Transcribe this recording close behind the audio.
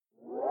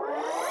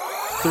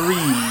3,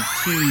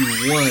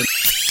 2, 1.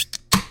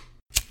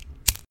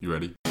 You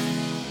ready?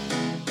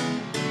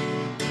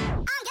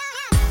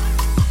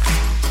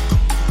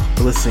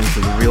 You're listening to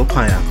the Real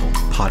Pineapple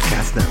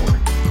Podcast Network.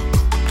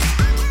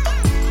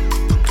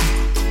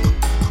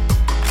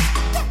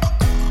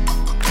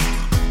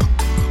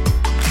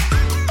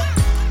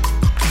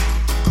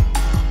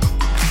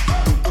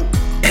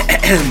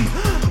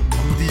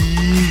 Good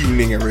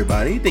evening,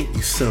 everybody. Thank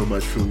you so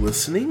much for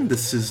listening.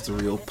 This is the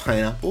Real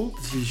Pineapple.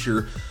 This is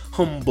your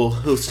humble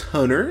host,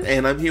 Hunter,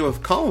 and I'm here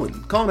with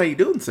Colin. Colin, how you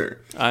doing, sir?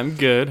 I'm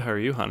good. How are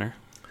you, Hunter?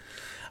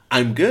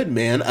 I'm good,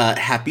 man.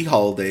 Happy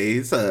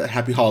holidays.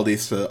 Happy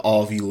holidays to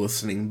all of you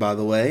listening, by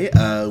the way.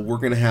 We're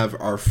going to have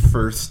our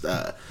first...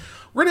 we're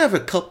going to have a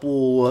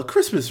couple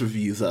Christmas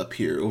reviews up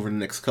here over the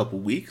next couple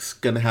weeks.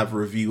 Going to have a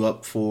review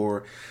up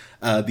for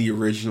the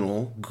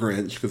original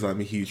Grinch, because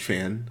I'm a huge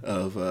fan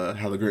of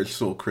How the Grinch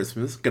Stole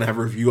Christmas. Going to have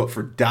a review up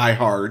for Die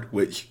Hard,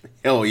 which,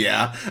 hell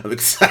yeah, I'm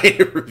excited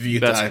to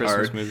review Best Die Christmas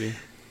Hard. movie.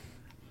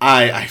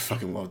 I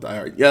fucking love Die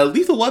Hard. Yeah,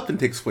 Lethal Weapon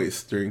takes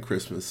place during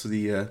Christmas,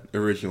 the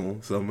original.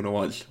 So I'm gonna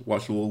watch a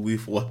little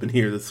Lethal Weapon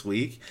here this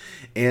week,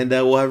 and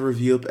we'll have a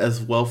review up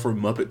as well for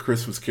Muppet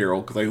Christmas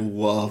Carol, because I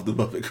love the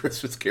Muppet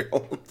Christmas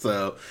Carol.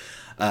 So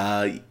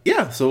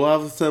yeah, so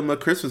we'll have some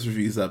Christmas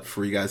reviews up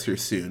for you guys here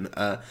soon,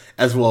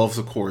 as well as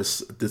of course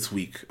this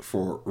week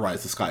for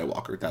Rise of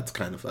Skywalker. That's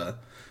kind of a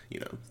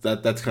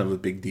that's kind of a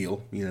big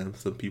deal.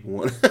 Some people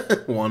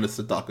want us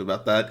to talk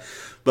about that,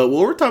 but what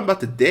we're talking about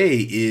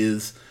today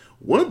is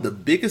one of the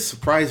biggest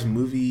surprise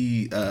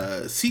movie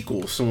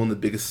sequels to one of the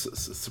biggest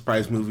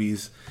surprise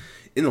movies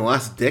in the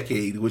last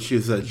decade, which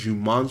is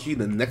Jumanji: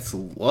 The Next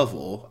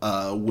Level,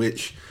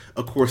 which,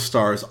 of course,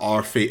 stars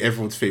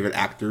everyone's favorite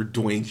actor,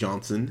 Dwayne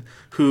Johnson,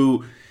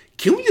 who...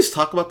 Can we just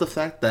talk about the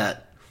fact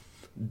that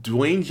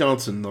Dwayne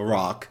Johnson, The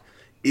Rock,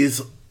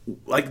 is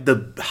like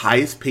the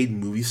highest paid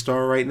movie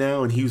star right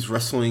now, and he was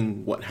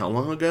wrestling, how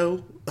long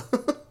ago?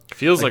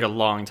 Feels like a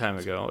long time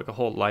ago, like a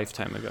whole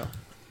lifetime ago.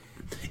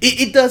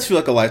 It does feel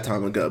like a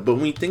lifetime ago, but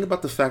when you think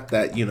about the fact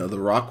that, The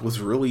Rock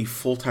was really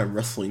full-time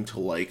wrestling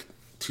till,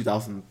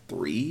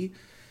 2003,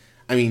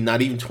 I mean,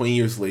 not even 20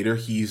 years later,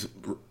 he's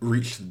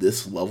reached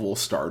this level of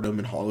stardom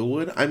in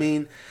Hollywood. I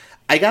mean,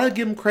 I gotta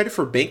give him credit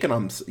for banking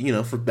on,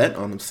 for betting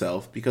on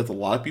himself, because a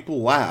lot of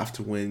people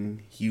laughed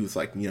when he was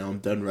like, I'm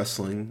done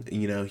wrestling.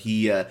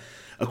 He, of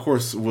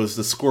course, was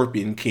the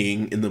Scorpion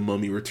King in The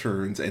Mummy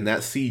Returns, and that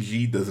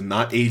CG does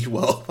not age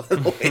well, by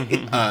the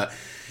way.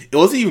 It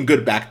wasn't even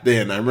good back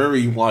then. I remember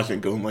you watching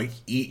it going like,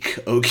 eek,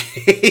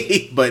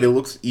 okay. But it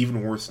looks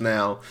even worse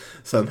now,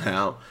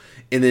 somehow.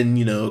 And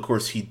then, of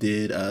course, he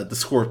did The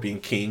Scorpion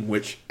King,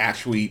 which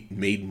actually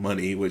made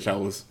money, which I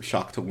was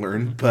shocked to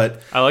learn.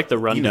 But I like The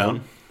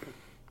Rundown.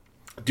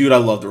 Dude, I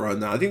love The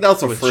Rundown. I think that was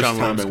the With first Sean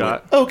time I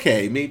Scott. went,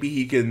 okay, maybe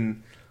he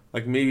can,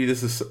 maybe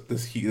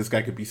this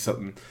guy could be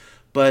something.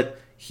 But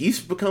he's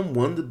become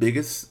one of the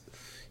biggest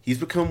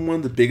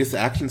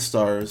action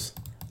stars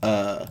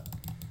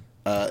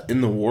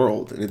in the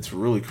world, and it's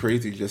really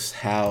crazy just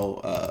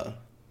how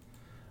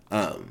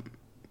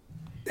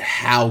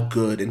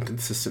good and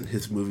consistent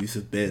his movies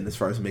have been as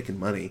far as making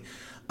money.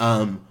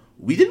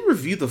 We didn't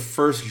review the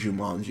first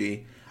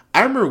Jumanji.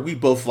 I remember we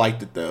both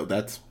liked it though.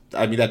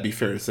 That'd be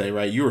fair to say,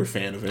 right? You were a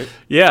fan of it.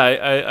 Yeah,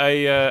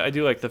 I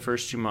do like the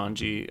first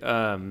Jumanji.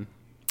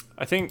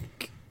 I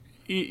think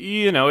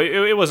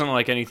it wasn't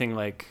like anything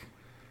like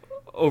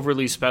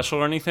overly special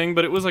or anything,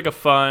 but it was like a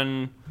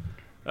fun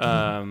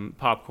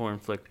popcorn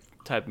flick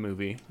type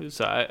movie.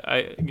 So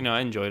I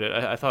enjoyed it.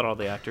 I thought all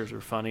the actors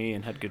were funny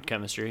and had good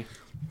chemistry.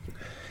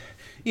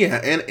 Yeah,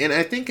 and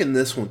I think in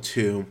this one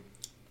too,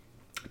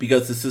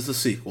 because this is a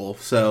sequel,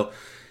 so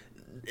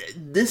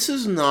this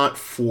is not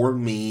for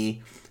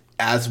me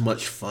as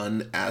much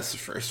fun as the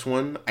first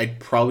one. I'd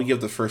probably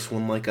give the first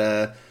one like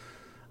a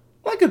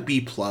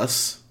B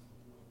plus,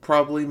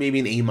 probably maybe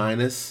an A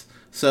minus.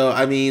 So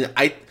I mean,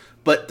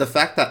 but the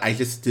fact that I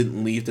just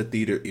didn't leave the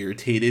theater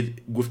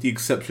irritated, with the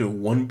exception of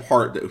one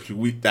part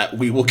that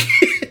we will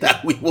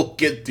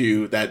get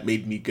to, that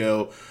made me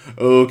go,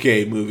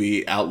 okay,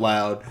 movie, out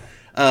loud.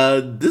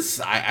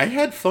 I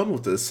had fun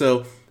with this.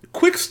 So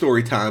quick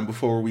story time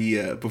before we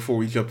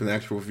jump in the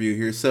actual review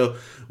here. So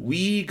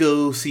we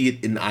go see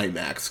it in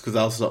IMAX, because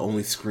that was the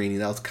only screening.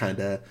 That was kind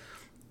of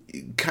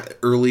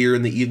earlier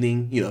in the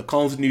evening.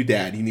 Colin's a new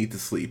dad. You need to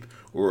sleep,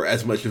 or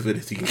as much of it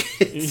as he can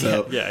get.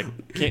 So yeah,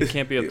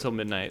 can't be up till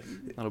midnight.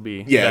 That'll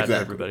be bad for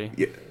everybody.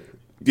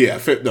 Yeah.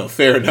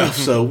 Fair enough.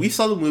 So we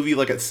saw the movie at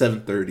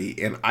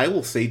 7:30, and I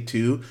will say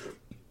too,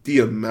 the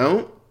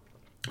amount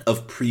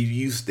of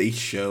previews they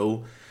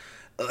show,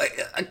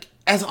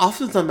 as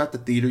often as I'm at the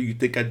theater,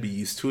 you'd think I'd be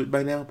used to it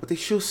by now, but they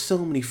show so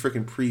many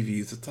freaking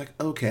previews. It's like,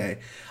 okay.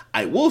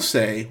 I will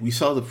say, we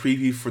saw the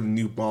preview for the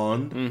new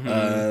Bond.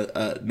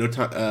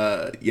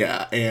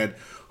 Yeah, and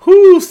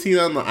seeing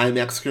that on the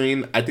IMAX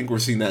screen, I think we're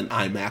seeing that in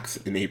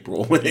IMAX in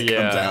April when it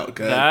comes out.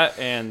 That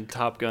and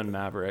Top Gun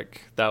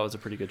Maverick, that was a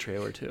pretty good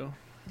trailer too.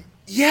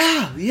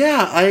 Yeah,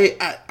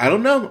 I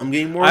don't know. I'm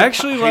getting more. I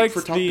actually liked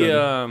for Top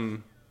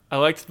Gun. I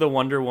liked the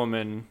Wonder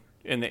Woman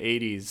in the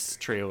 '80s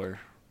trailer.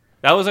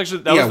 That was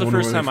the Wonder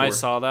first Woman time I 84.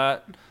 saw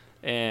that,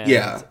 and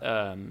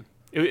the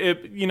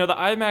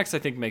IMAX I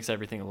think makes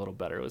everything a little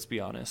better. Let's be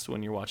honest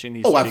when you're watching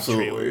these Oh, big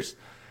absolutely. trailers,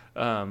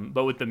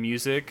 but with the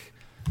music,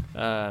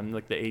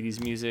 like the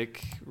 '80s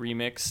music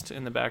remixed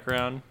in the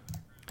background.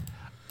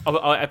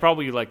 I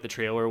probably like the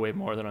trailer way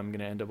more than I'm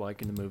gonna end up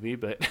liking the movie,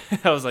 but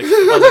I was like,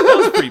 that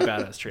was a pretty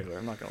badass trailer.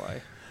 I'm not gonna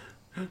lie.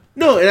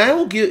 No, and I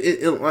will give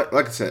it,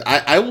 like I said,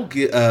 I will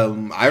get.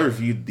 I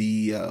reviewed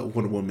the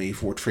Wonder Woman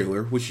 84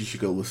 trailer, which you should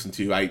go listen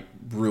to. I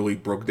really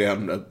broke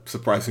down a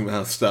surprising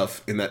amount of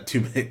stuff in that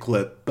 2-minute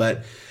clip,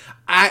 but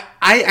I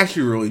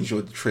actually really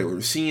enjoyed the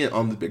trailer. Seeing it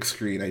on the big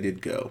screen, I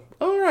did go,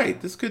 all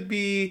right, this could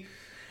be.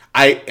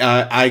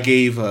 I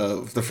gave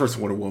the first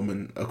Wonder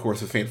Woman, of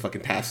course, a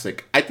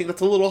fan-fucking-tastic. I think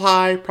that's a little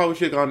high. Probably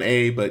should have gone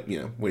A, but,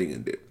 what are you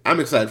going to do? I'm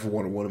excited for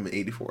Wonder Woman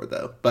 84,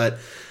 though. But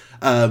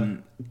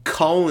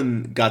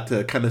Colin got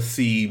to kind of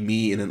see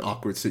me in an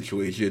awkward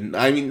situation.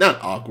 I mean,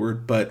 not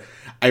awkward, but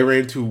I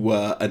ran into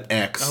an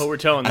ex. Oh, we're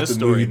telling this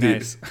story.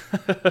 Nice.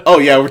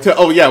 We're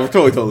totally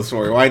telling the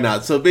story. Why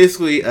not? So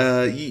basically,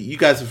 you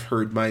guys have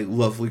heard my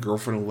lovely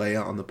girlfriend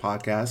Alea on the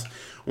podcast.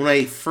 When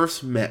I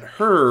first met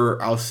her,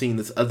 I was seeing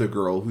this other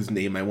girl whose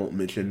name I won't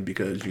mention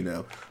because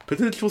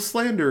potential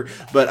slander.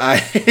 But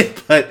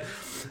but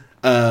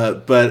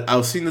I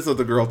was seeing this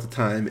other girl at the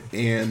time,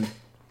 and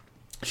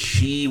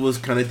she was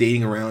kind of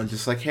dating around,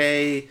 just like,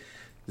 hey,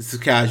 this is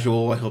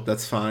casual. I hope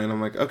that's fine.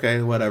 I'm like,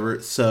 okay, whatever.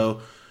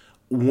 So,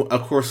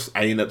 of course,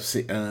 I end up,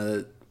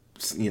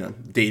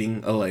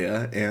 dating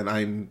Alea, and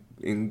I'm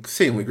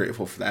insanely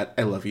grateful for that.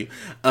 I love you.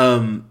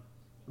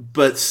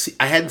 But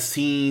I hadn't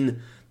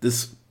seen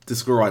this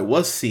girl I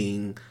was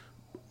seeing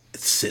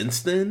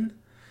since then.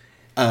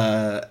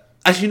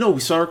 Actually, no,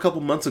 we saw her a couple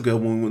months ago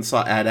when we went and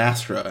saw Ad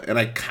Astra, and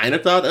I kind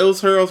of thought it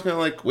was her. I was kind of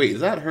like, wait, is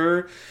that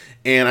her?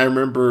 And I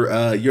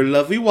remember your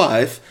lovely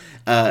wife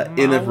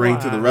ended up running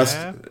to the rest.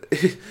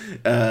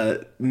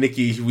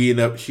 Nikki, she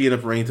ended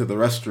up running to the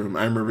restroom.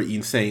 I remember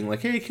Ian saying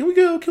like, "Hey, can we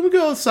go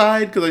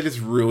outside?" Because I just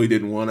really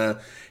didn't want to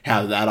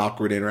have that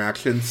awkward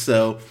interaction.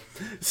 So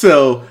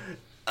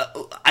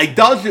I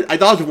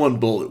dodged one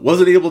bullet.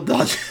 Wasn't able to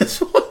dodge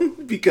this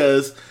one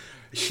because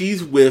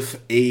she's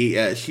with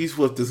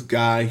this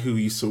guy who I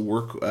used to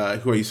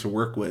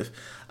work with.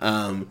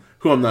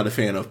 Who I'm not a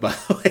fan of, by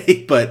the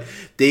way, but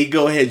they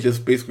go ahead and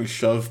just basically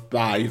shove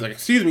by. He's like,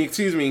 excuse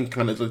me, and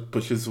kind of just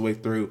pushes his way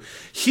through.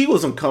 She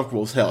was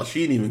uncomfortable as hell. She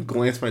didn't even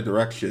glance my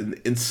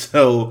direction. And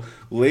so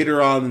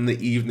later on in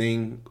the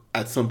evening,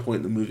 at some point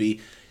in the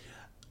movie,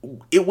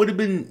 it would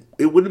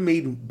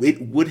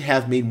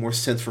have made more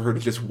sense for her to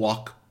just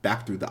walk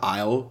back through the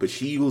aisle, but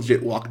she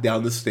legit walked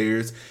down the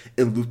stairs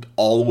and looped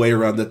all the way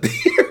around the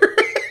theater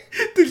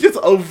to just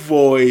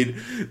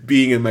avoid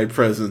being in my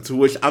presence,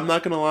 which I'm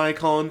not going to lie,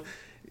 Colin,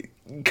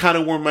 kind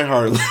of warmed my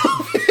heart a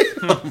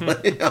little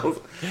bit. I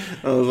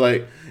was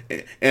like,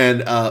 and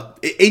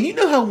you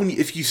know how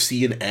if you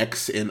see an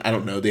ex and I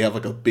don't know, they have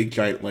like a big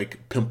giant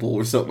like pimple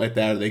or something like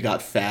that, or they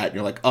got fat, and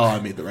you're like, oh,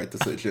 I made the right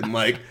decision.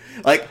 like,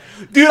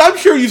 dude, I'm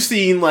sure you've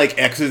seen like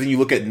exes, and you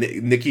look at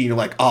Nikki, and you're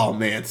like, oh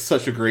man,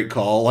 such a great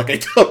call. Like I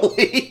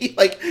totally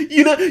like I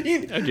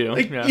do.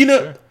 Like, yeah,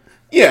 sure.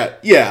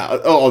 Yeah.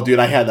 Oh, dude,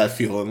 I had that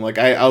feeling. Like,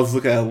 I was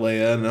looking at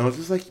Leia, and I was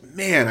just like,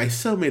 man, I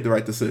so made the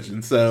right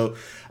decision. So,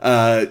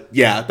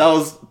 that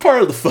was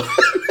part of the fun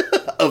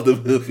of the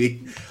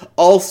movie.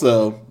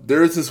 Also,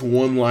 there's this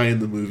one line in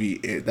the movie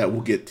that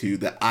we'll get to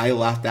that I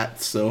laughed at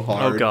so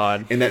hard. Oh,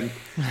 God. And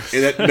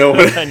that no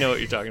one... I know what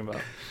you're talking about.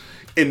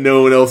 And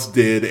no one else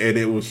did, and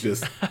it was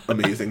just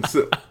amazing.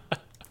 So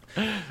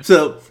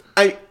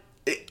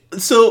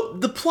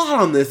the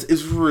plot on this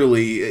is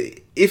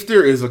really, if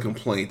there is a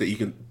complaint that you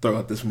can throw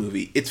at this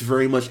movie, it's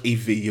very much a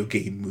video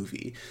game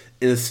movie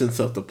in the sense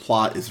of the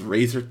plot is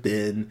razor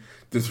thin.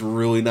 There's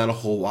really not a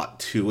whole lot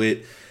to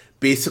it.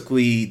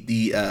 Basically,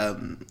 the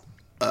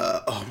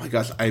oh my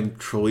gosh, I'm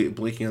truly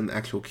blanking on the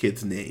actual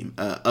kid's name.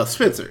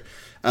 Spencer,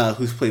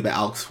 who's played by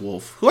Alex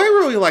Wolff, who I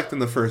really liked in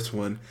the first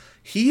one.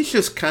 He's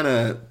just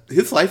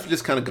his life has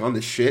just kind of gone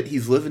to shit.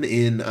 He's living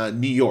in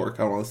New York.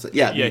 I want to say, New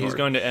York. He's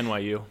going to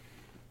NYU.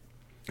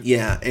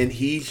 Yeah, and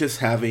he's just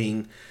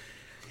having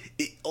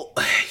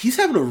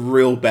a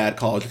real bad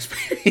college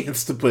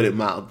experience, to put it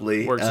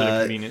mildly. Works at a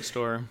convenience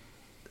store.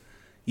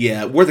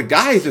 Yeah, where the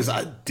guy is just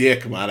a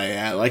dick, might I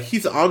add. Like,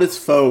 he's on his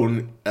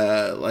phone,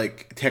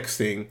 like,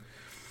 texting,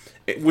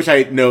 which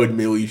I know,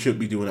 admittedly, you shouldn't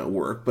be doing at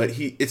work, but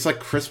it's like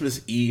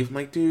Christmas Eve. I'm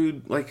like,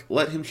 dude, like,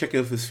 let him check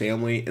in with his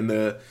family,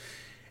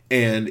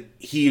 and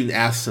he even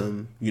asks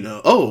him,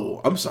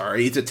 oh, I'm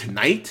sorry, is it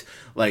tonight?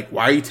 Like,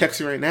 why are you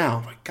texting right now?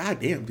 I'm like,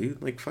 God damn,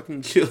 dude, like,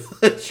 fucking chill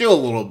a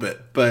little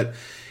bit. But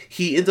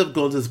he ends up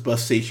going to this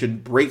bus station,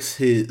 breaks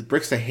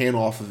the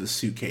handle off of his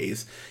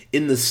suitcase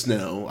in the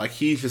snow. Like,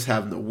 he's just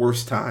having the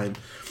worst time.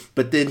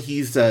 But then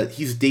he's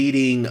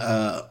dating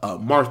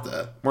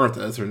Martha.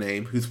 Martha is her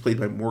name, who's played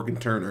by Morgan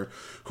Turner,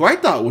 who I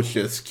thought was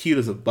just cute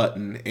as a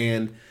button.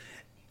 And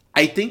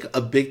I think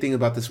a big thing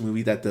about this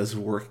movie that does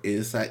work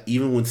is that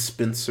even when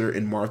Spencer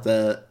and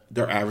Martha,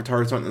 their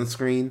avatars aren't on the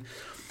screen,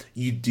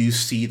 you do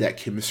see that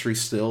chemistry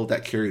still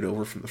that carried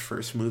over from the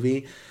first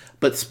movie.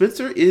 But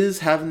Spencer is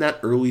having that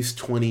early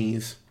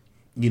 20s,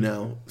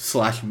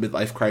 slash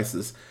midlife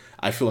crisis.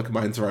 I feel like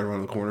mine's right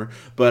around the corner,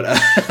 but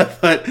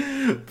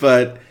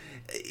but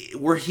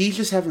where he's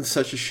just having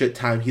such a shit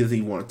time, he doesn't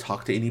even want to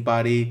talk to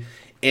anybody.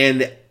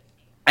 And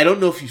I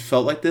don't know if you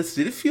felt like this.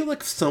 Did it feel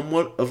like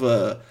somewhat of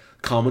a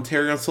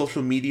commentary on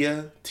social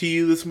media to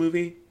you, this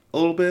movie, a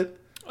little bit?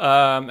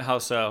 How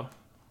so?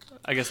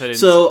 I guess I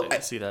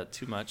didn't see that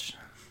too much.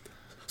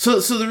 So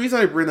the reason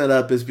I bring that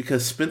up is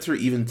because Spencer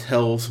even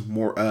tells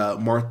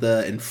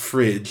Martha and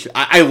Fridge.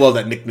 I love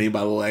that nickname,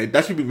 by the way.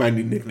 That should be my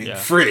new nickname, yeah,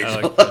 Fridge.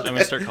 I'm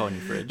gonna start calling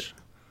you Fridge.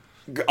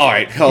 All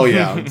right, hell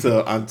yeah!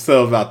 I'm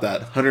so about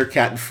that. Hunter,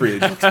 Cat, and Fridge.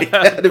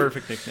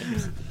 Perfect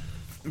nicknames.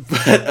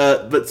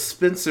 But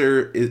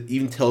Spencer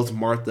even tells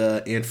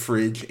Martha and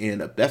Fridge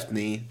and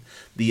Bethany,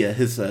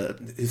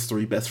 his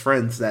three best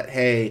friends, that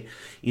hey,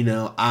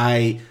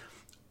 I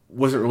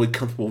wasn't really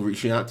comfortable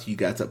reaching out to you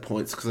guys at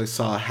points because I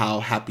saw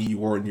how happy you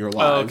were in your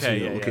lives. Oh,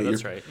 okay, yeah,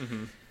 that's right.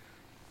 Mm-hmm.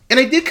 And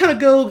I did kind of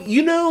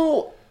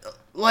go,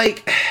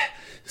 like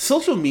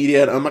social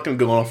media. And I'm not going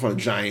to go off on a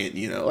giant,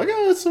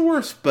 it's the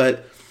worst.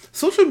 But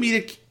social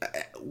media,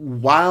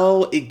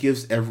 while it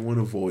gives everyone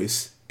a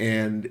voice,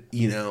 and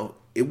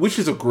which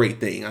is a great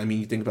thing. I mean,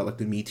 you think about like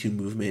the Me Too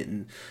movement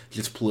and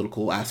just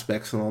political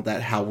aspects and all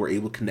that, how we're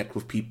able to connect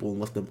with people and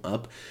lift them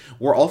up.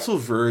 We're also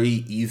it's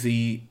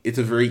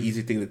a very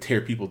easy thing to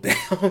tear people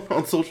down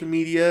on social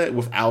media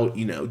without,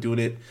 doing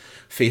it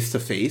face to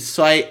face.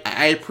 So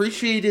I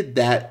appreciated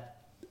that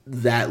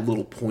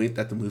little point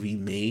that the movie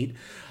made.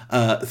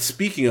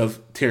 Speaking of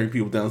tearing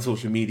people down on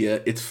social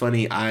media, it's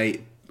funny,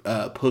 I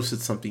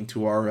posted something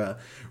to our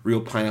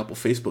Real Pineapple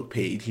Facebook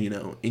page, and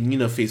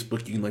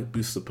Facebook, you can like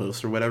boost the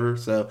post or whatever.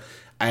 So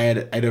I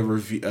had a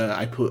review.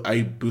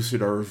 I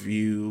boosted our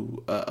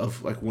review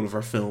of like one of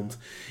our films,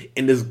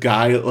 and this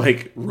guy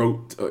like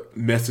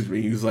messaged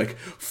me. He was like,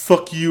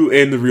 "Fuck you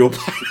and the Real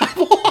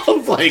Pineapple." I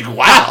was like,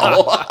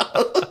 "Wow."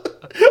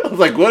 I was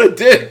like, "What a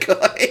dick."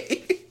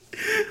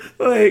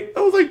 Like, I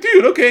was like,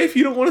 dude, okay, if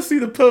you don't want to see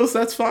the post,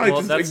 that's fine.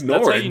 Well, just ignore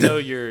it. That's how you know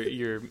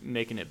you're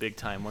making it big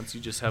time, once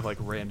you just have like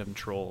random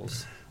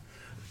trolls.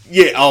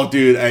 Yeah, oh,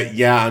 dude,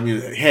 yeah. I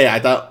mean, hey, I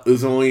thought it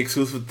was only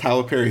exclusive to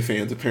Tyler Perry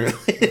fans.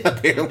 Apparently,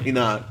 apparently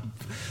not.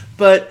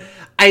 But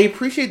I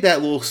appreciate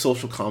that little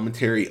social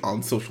commentary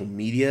on social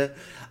media.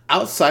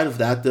 Outside of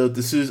that, though,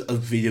 this is a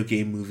video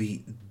game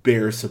movie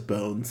bare to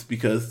bones,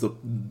 because the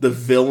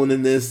villain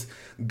in this,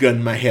 gun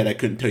in my head, I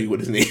couldn't tell you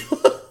what his name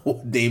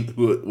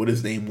what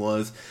his name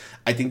was.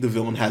 I think the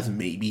villain has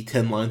maybe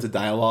 10 lines of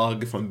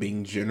dialogue, if I'm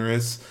being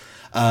generous.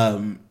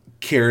 Karen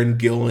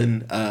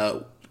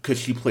Gillan, because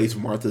she plays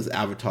Martha's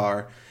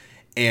avatar,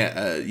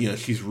 and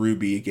she's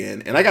Ruby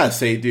again. And I gotta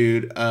say,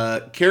 dude,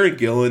 Karen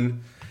Gillan,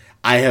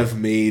 I've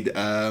made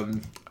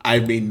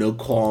no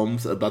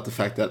qualms about the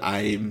fact that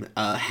I'm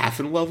half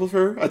in love with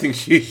her. I think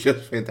she's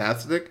just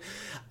fantastic.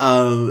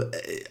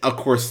 Of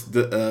course,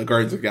 the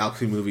Guardians of the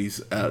Galaxy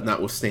movies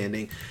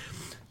notwithstanding,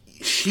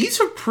 she's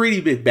a pretty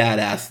big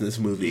badass in this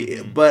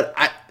movie. But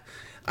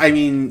I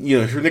mean,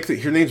 her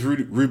name's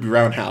Ruby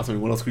Roundhouse. I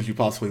mean, what else could you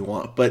possibly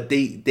want? But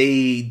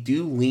they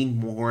do lean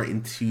more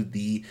into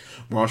the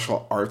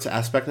martial arts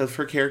aspect of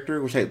her character,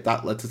 which I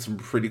thought led to some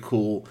pretty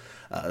cool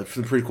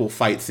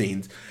fight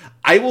scenes.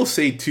 I will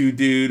say too,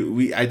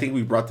 dude, I think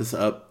we brought this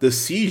up. The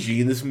CG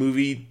in this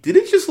movie, did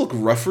it just look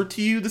rougher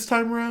to you this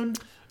time around?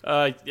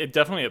 It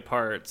definitely at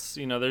parts.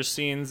 There's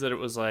scenes that it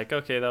was like,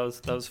 okay, that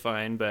was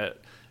fine,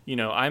 but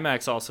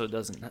IMAX also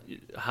doesn't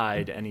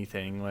hide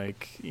anything.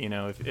 Like,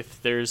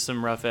 if there's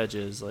some rough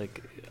edges,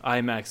 like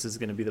IMAX is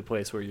going to be the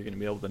place where you're going to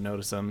be able to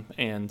notice them.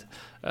 And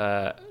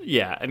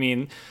yeah, I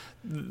mean,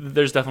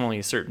 there's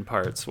definitely certain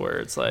parts where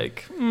it's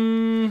like,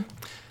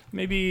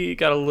 maybe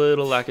got a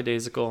little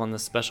lackadaisical on the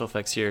special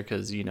effects here,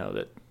 because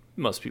that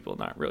most people are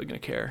not really going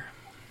to care.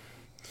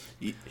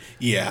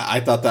 Yeah, I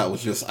thought that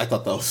was so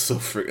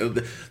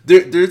freaking.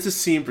 There's a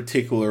scene in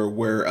particular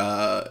where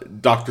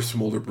Dr.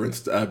 Smolder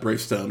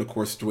Bravestone, of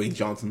course, Dwayne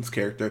Johnson's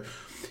character,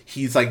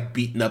 he's like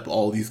beating up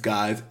all these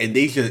guys, and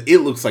it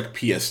looks like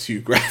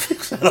PS2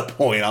 graphics at a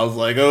point. I was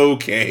like,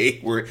 okay,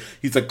 where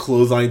he's like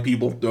clotheslining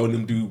people, throwing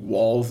them through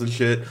walls and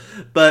shit.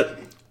 But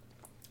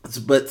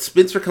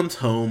Spencer comes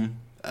home.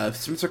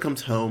 Spencer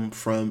comes home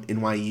from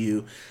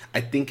NYU.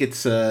 I think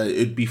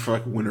it'd be for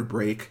like winter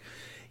break.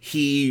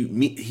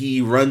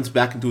 He runs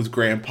back into his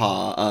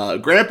Grandpa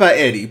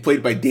Eddie,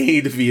 played by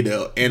Danny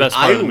DeVito, and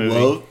I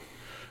love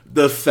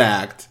the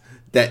fact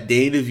that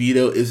Danny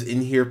DeVito is in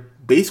here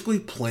basically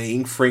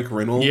playing Frank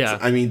Reynolds. Yeah.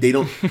 I mean, they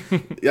don't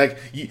like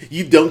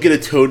you don't get a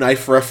toe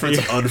knife reference,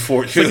 yeah.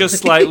 Unfortunately. It's like a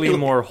slightly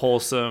more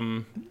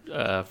wholesome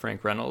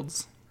Frank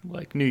Reynolds,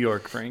 like New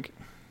York Frank.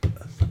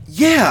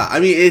 Yeah,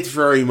 I mean, it's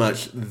very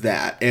much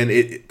that, and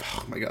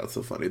oh my god, it's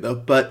so funny though.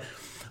 But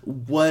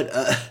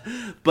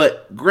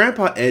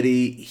Grandpa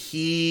Eddie,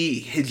 he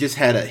had just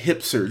had a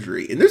hip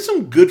surgery, and there's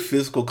some good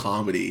physical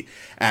comedy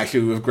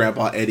actually with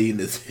Grandpa Eddie and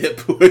his hip,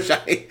 which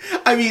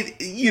I mean,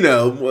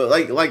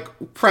 like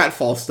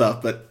pratfall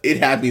stuff, but it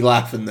had me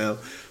laughing though.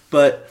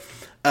 But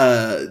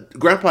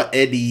Grandpa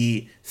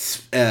Eddie,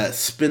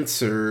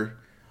 Spencer,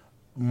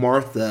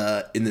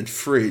 Martha, and then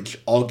Fridge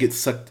all get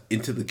sucked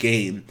into the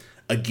game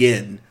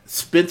again.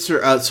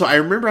 Spencer. So I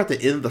remember at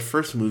the end of the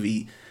first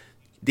movie,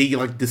 they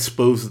like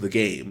disposed of the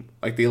game,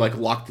 like they like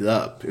locked it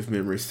up. If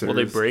memory serves.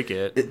 Well, they break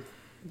it.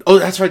 Oh,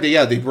 that's right.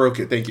 They broke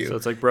it. Thank you. So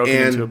it's like broken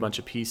into a bunch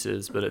of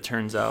pieces, but it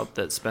turns out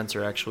that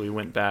Spencer actually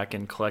went back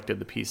and collected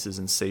the pieces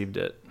and saved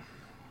it.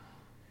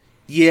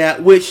 Yeah,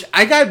 which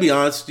I gotta be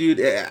honest, dude.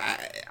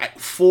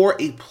 For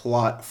the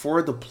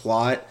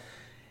plot,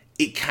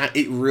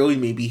 it really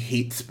made me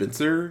hate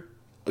Spencer,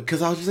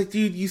 because I was just like,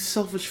 dude, you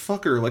selfish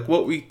fucker. Like,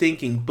 what were you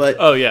thinking? But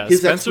oh yeah,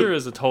 Spencer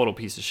is a total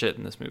piece of shit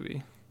in this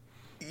movie.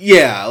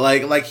 Yeah,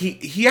 like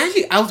he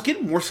actually, I was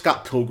getting more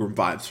Scott Pilgrim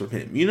vibes from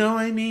him. You know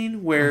what I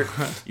mean? Where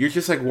you're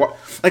just like,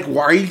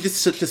 why are you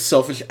just such a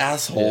selfish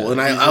asshole? Yeah,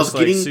 and I was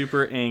getting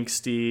super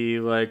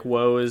angsty, like,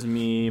 woe is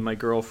me. My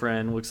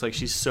girlfriend looks like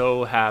she's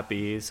so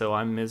happy, so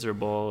I'm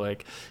miserable.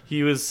 Like,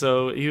 he was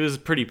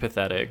pretty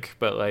pathetic,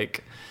 but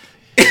like,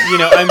 you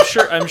know,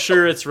 I'm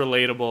sure it's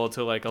relatable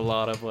to like a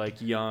lot of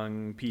like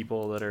young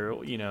people that are,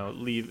 you know,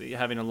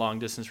 having a long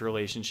distance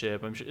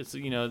relationship. I'm sure it's,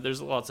 you know,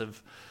 there's lots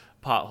of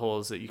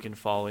potholes that you can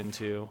fall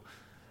into,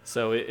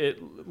 so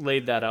it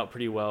laid that out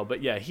pretty well.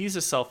 But yeah, he's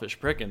a selfish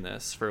prick in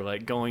this for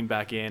like going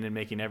back in and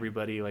making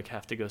everybody like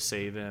have to go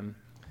save him.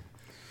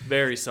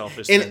 Very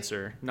selfish,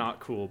 Spencer. Not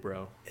cool,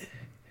 bro.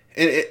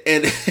 And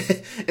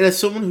as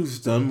someone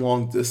who's done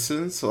long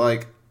distance,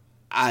 like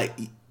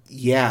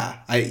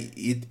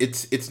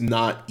it's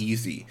not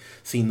easy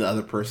seeing the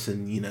other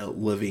person, you know,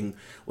 living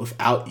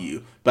without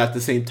you. But at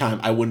the same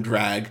time, I wouldn't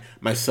drag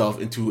myself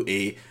into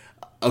a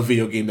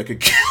video game that could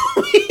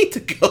kill me to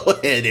go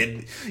ahead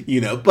and, you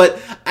know. But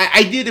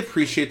I did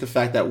appreciate the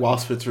fact that while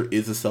Spencer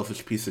is a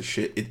selfish piece of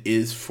shit, it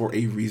is for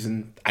a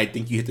reason. I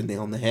think you hit the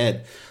nail on the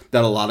head,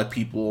 that a lot of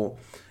people,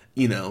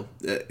 you know,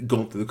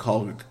 going through the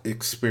college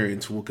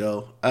experience will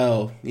go,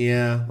 oh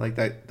yeah, like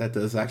that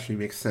does actually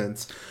make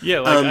sense.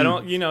 Yeah, like I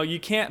don't, you know, you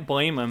can't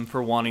blame him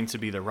for wanting to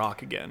be the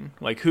Rock again.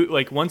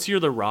 Like once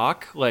you're the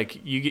Rock, like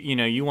you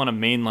know, you want to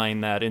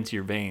mainline that into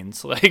your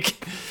veins.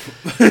 Like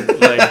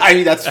I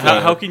mean, that's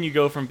how can you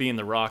go from being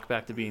the Rock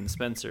back to being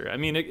Spencer? I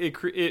mean,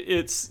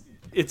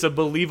 it's a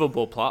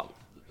believable plot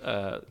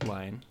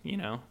line. You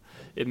know,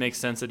 it makes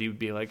sense that he would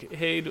be like,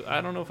 hey,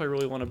 I don't know if I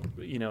really want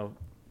to, you know,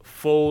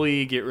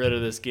 fully get rid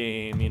of this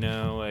game, you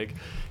know, like,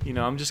 you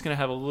know, I'm just gonna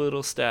have a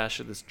little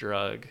stash of this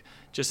drug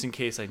just in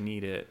case I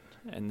need it.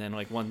 And then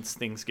like once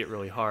things get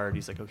really hard,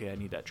 he's like, okay, I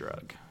need that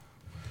drug.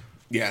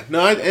 Yeah,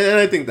 no, and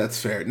I think that's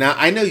fair. Now,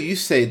 I know you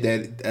say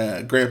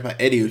that Grandpa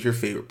Eddie was your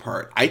favorite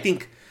part. I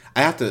think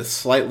I have to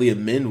slightly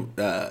amend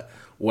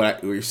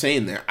what you're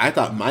saying there. I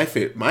thought my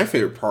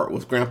favorite part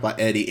was Grandpa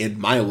Eddie and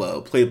Milo,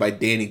 played by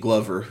Danny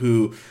Glover,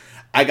 who,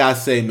 I gotta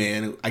say,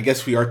 man, I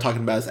guess we are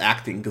talking about his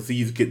acting because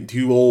he's getting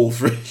too old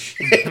for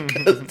shit.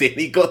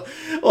 Because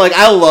like,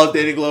 I love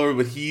Danny Glover,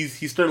 but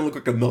he's starting to look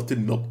like a melted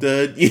milk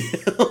dud. You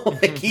know,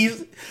 like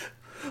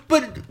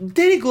But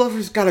Danny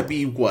Glover's gotta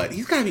be what?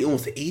 He's gotta be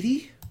almost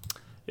 80.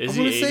 Is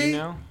he 80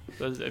 now?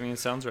 I mean, it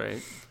sounds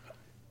right.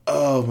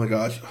 Oh my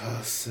gosh,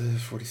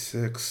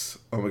 46.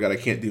 Oh my god, I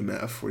can't do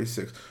math.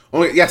 46.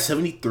 Oh my, yeah,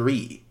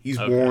 73. He's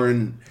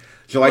born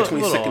July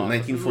 22nd,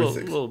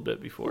 1946. A little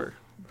bit before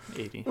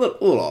 80. A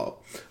little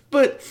off.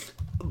 But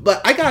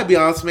I gotta be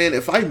honest, man.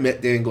 If I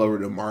met Dan Glover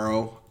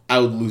tomorrow, I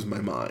would lose my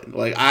mind.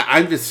 Like,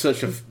 I'm just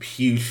such a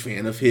huge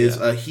fan of his.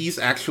 Yeah. He's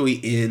actually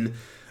in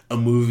a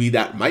movie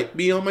that might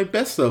be on my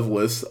best of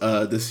list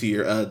this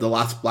year, The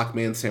Last Black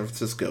Man in San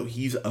Francisco.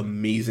 He's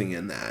amazing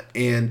in that.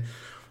 And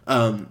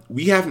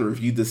we haven't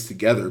reviewed this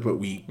together, but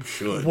we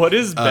should. What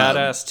is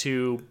Badass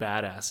 2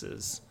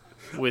 Badasses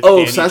with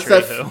Danny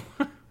Trejo?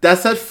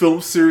 That's that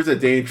film series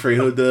that Danny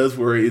Trejo does,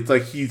 where it's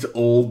like he's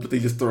old, but they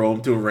just throw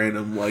him to a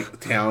random like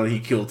town and he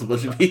kills a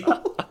bunch of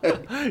people.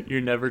 You're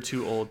never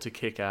too old to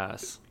kick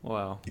ass.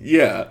 Wow.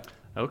 Yeah.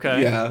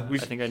 Okay. Yeah. I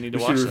think I need to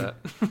watch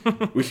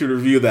that. We should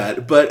review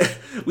that. But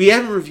we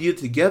haven't reviewed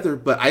it together,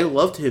 but I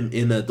loved him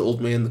in The Old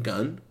Man and the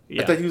Gun.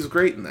 Yeah. I thought he was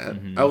great in that.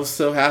 Mm-hmm. I was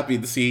so happy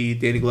to see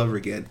Danny Glover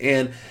again.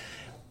 And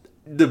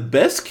the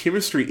best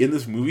chemistry in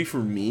this movie for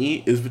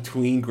me is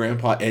between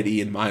Grandpa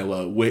Eddie and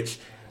Milo, which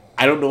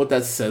I don't know what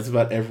that says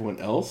about everyone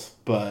else,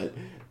 but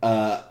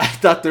I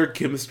thought their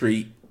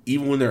chemistry,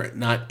 even when they're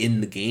not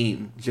in the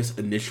game, just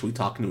initially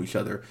talking to each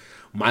other,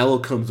 Milo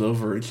comes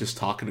over and just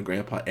talking to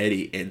Grandpa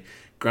Eddie, and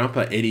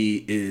Grandpa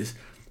Eddie is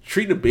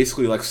treating him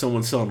basically like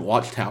someone selling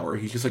Watchtower.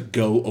 He's just like,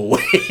 go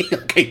away.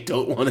 Like, I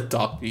don't want to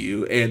talk to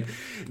you. And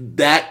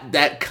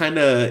that kind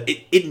of,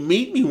 it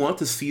made me want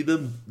to see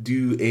them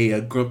do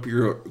a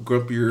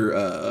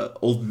grumpier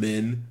old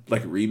men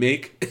like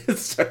remake.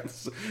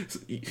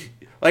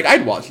 Like,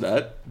 I'd watch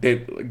that.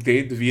 Dave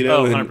DeVito.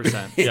 Oh,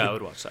 100%. Yeah, I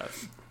would watch that.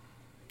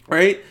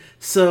 Right?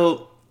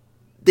 So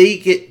they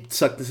get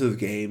sucked into the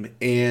game,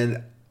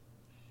 and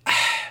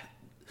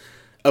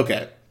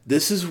okay,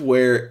 this is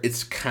where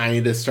it's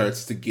kind of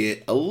starts to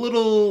get a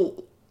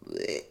little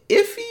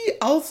iffy,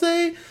 I'll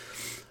say.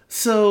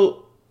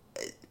 So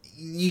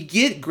you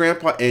get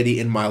Grandpa Eddie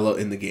and Milo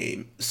in the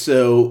game.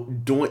 So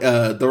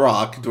The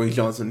Rock, Dwayne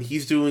Johnson,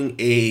 he's doing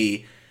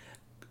a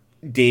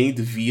Danny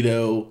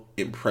DeVito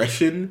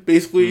impression.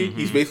 Basically,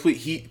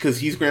 because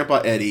he's Grandpa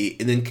Eddie,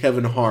 and then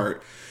Kevin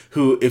Hart,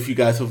 who, if you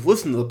guys have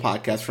listened to the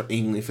podcast for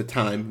any length of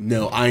time,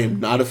 no, I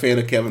am not a fan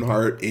of Kevin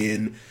Hart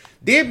in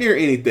damn near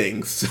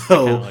anything.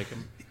 So I like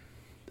him.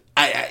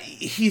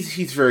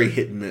 He's very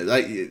hit and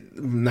miss.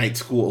 Night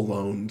School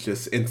Alone,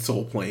 just in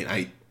Soul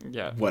Plane.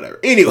 Whatever.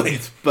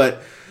 Anyways,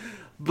 but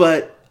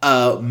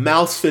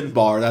Mouse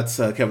Finbar, that's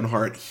Kevin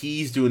Hart.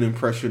 He's doing an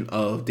impression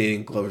of Danny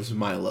Glover's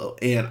Milo,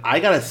 and I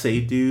gotta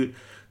say, dude,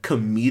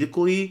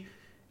 comedically,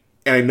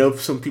 and I know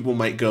some people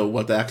might go,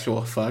 "What the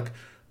actual fuck?"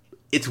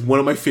 It's one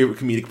of my favorite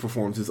comedic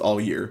performances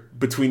all year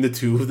between the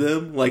two of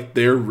them. Like,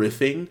 they're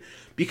riffing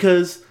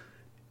because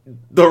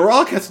The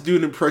Rock has to do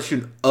an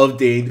impression of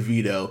Danny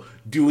DeVito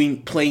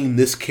playing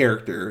this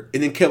character,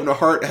 and then Kevin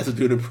Hart has to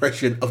do an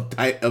impression of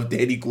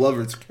Danny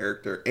Glover's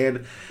character,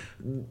 and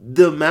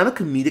the amount of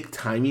comedic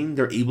timing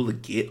they're able to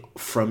get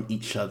from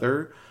each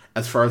other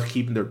as far as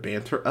keeping their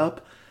banter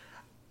up,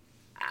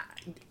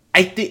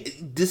 I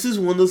think this is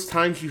one of those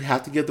times you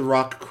have to give The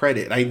Rock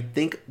credit. I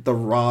think The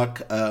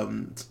Rock,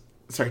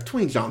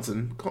 Dwayne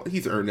Johnson,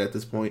 he's earned it at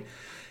this point.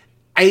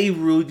 I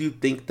really do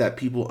think that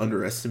people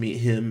underestimate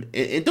him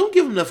and don't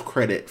give him enough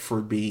credit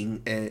for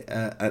being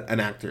an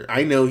actor.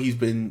 I know he's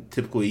been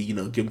typically,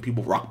 giving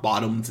people rock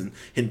bottoms and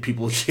hitting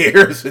people's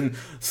chairs and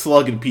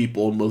slugging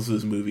people in most of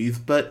his movies,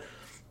 but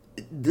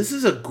this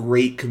is a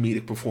great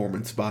comedic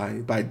performance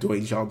by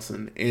Dwayne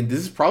Johnson, and this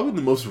is probably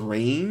the most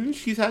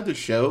range he's had to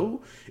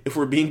show, if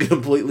we're being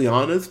completely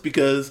honest,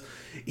 because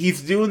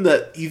he's even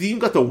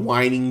got the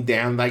whining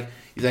down, like,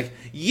 he's like,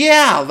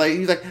 yeah,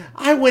 he's like,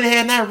 I went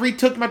ahead and I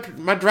retook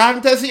my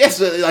driving test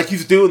yesterday. Like,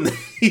 he's doing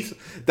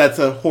that's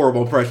a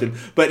horrible impression,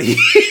 but he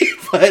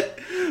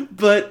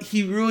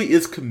really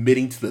is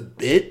committing to the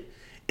bit,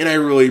 and I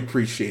really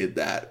appreciated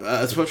that,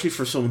 especially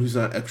for someone who's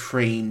not a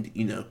trained,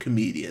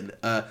 comedian.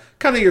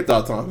 Kind of your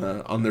thoughts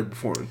on their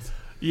performance?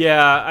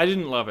 Yeah, I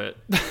didn't love it.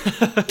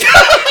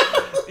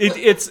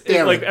 It's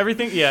like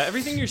everything. Yeah,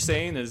 everything you're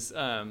saying is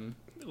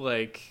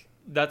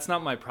that's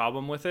not my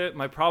problem with it.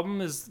 My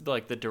problem is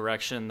like the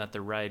direction that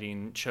the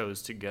writing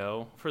chose to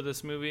go for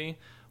this movie,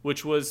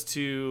 which was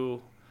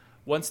to,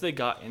 once they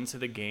got into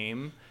the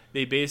game,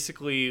 they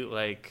basically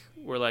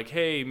were like,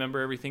 hey, remember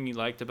everything you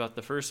liked about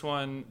the first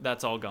one?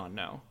 That's all gone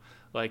now.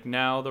 Like,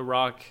 now The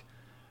Rock,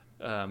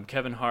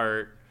 Kevin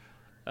Hart,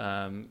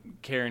 Karen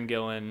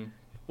Gillan,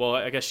 well,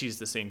 I guess she's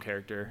the same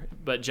character,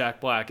 but Jack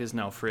Black is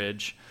now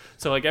Fridge.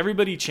 So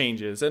everybody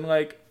changes, and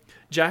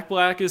Jack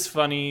Black is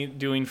funny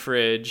doing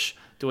Fridge.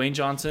 Dwayne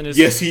Johnson is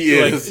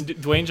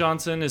Dwayne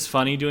Johnson is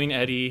funny doing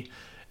Eddie,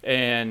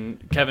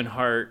 and Kevin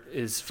Hart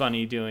is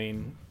funny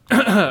doing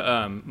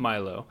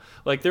Milo.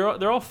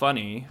 They're all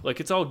funny.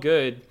 It's all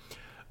good,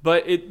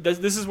 but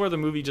this is where the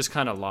movie just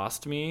kind of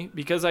lost me,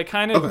 because I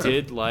kind of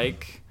did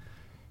like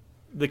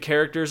the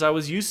characters I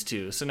was used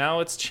to. So now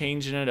it's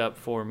changing it up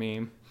for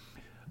me.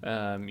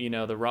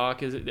 The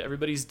Rock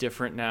everybody's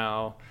different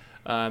now.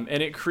 And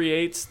it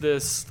creates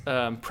this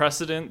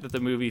precedent that the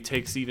movie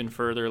takes even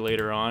further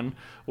later on,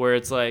 where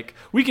it's like,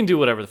 we can do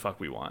whatever the fuck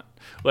we want.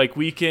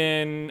 We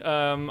can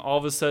all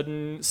of a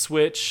sudden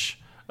switch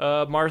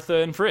Martha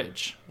and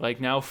Fridge.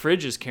 Now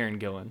Fridge is Karen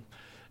Gillan.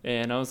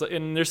 And I was like,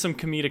 and there's some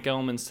comedic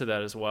elements to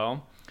that as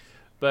well.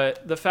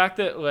 But the fact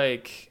that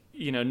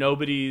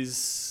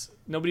nobody's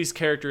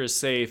character is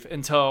safe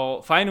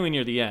until finally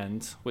near the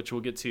end, which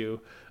we'll get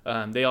to.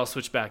 They all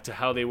switch back to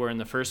how they were in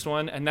the first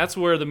one, and that's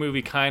where the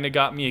movie kind of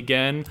got me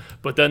again,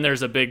 but then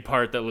there's a big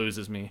part that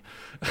loses me.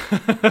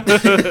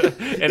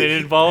 And it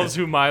involves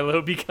who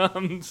Milo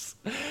becomes.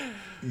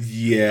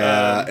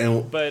 Yeah.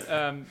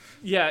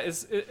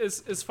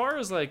 As far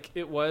as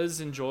it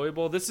was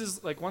enjoyable, this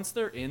is once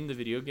they're in the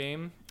video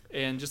game,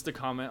 and just to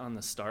comment on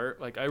the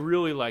start, I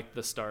really liked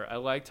the start. I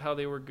liked how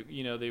they were,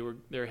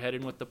 they're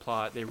heading with the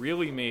plot. They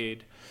really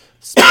made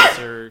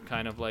Spencer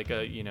kind of like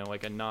a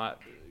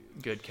not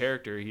good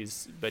character.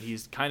 He's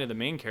kind of the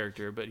main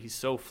character, but he's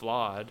so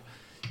flawed.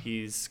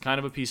 He's kind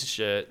of a piece of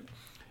shit.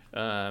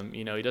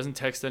 He doesn't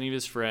text any of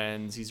his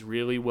friends. He's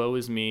really woe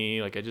is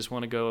me. I just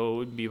want to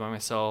go be by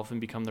myself and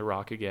become The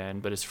Rock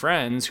again. But his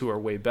friends, who are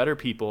way better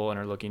people and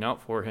are looking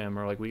out for him,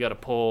 are we got to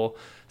pull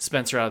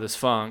Spencer out of this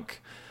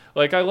funk.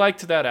 I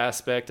liked that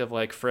aspect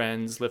of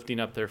friends lifting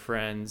up their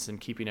friends and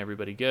keeping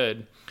everybody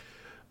good.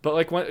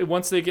 But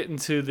once they get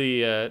into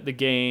the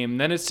game,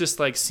 then it's just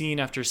scene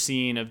after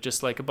scene of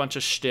just a bunch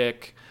of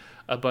shtick,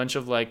 a bunch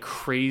of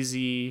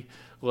crazy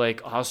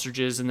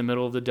ostriches in the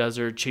middle of the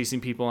desert chasing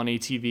people on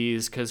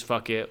ATVs, because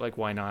fuck it,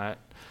 why not?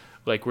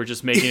 We're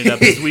just making it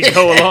up as we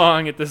go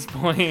along at this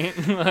point.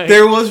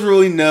 There was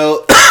really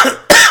no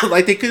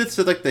they could have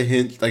said the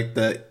hint,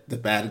 the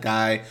bad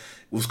guy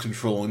was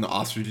controlling the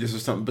ostriches or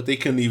something, but they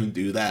couldn't even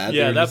do that.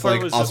 Yeah, that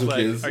part was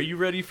ostriches. Just are you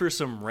ready for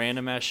some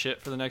random ass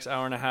shit for the next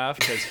hour and a half?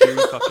 Because here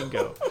we fucking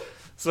go.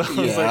 So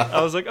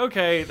I was like,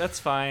 okay, that's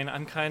fine.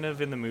 I'm kind of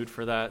in the mood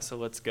for that, so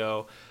let's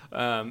go.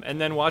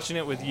 And then watching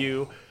it with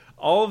you,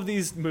 all of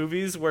these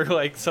movies where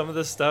like some of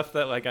the stuff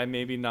that like I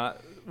maybe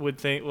not would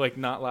think like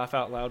not laugh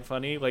out loud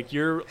funny, like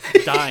you're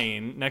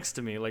dying next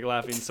to me like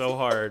laughing so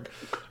hard.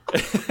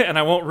 And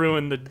I won't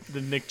ruin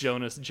the Nick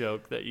Jonas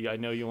joke that I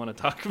know you want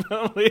to talk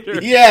about later.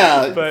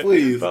 Yeah,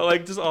 please. But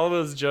like just all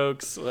those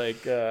jokes,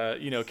 like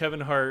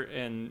Kevin Hart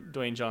and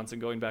Dwayne Johnson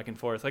going back and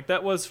forth, like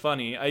that was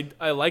funny.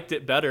 I liked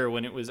it better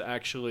when it was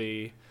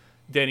actually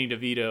Danny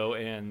DeVito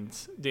and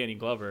Danny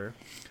Glover.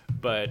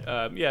 But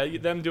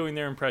them doing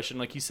their impression,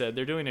 like you said,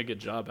 they're doing a good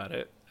job at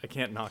it. I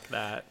can't knock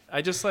that.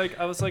 I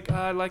was like,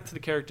 I liked the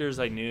characters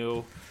I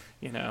knew.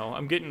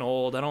 I'm getting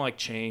old. I don't like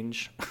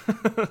change.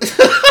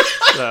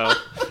 So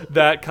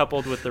that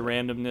coupled with the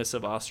randomness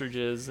of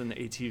ostriches and the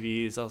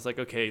ATVs, I was like,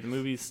 okay, the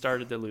movie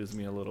started to lose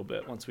me a little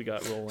bit once we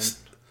got rolling.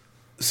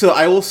 So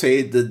I will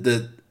say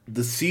the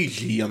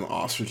CG on the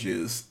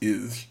ostriches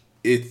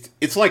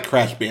it's like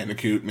Crash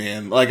Bandicoot,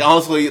 man. Like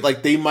honestly,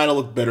 like they might have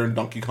looked better in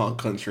Donkey Kong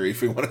Country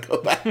if we want to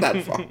go back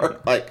that far.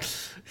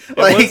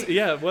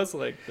 It was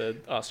like the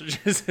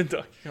ostriches in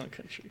Donkey Kong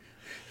Country.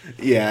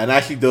 Yeah, and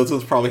actually those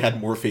ones probably had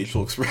more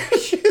facial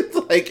expressions.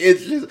 Like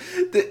it's just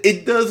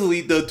it does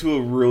lead though to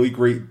a really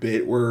great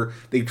bit where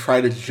they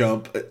try to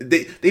jump.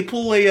 They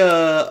pull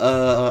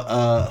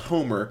a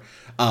Homer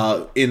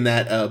in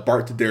that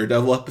Bart the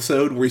Daredevil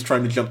episode where he's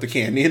trying to jump the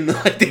canyon.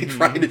 Like they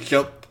try to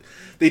jump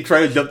the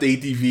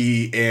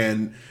ATV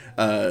and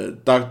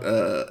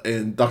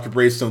Dr.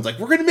 Bravestone's like,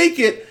 we're gonna make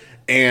it,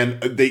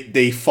 and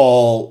they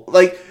fall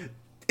like.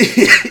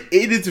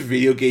 It is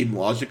video game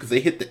logic because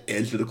they hit the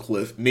edge of the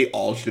cliff and they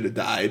all should have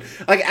died.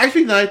 Like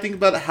actually, now I think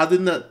about it, how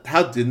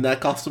didn't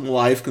that cost them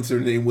life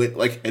considering they went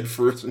like head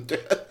first into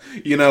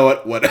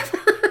whatever.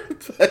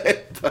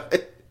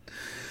 but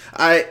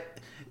I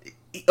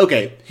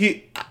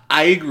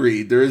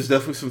agree. There is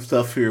definitely some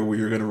stuff here where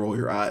you're gonna roll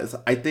your eyes.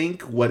 I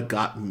think what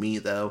got me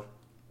though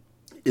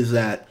is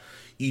that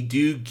you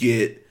do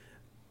get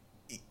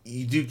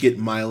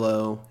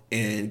Milo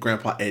and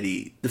Grandpa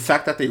Eddie. The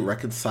fact that they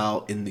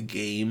reconcile in the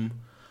game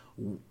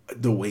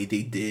the way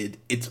they did,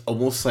 it's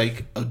almost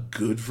like a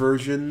good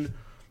version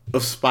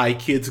of Spy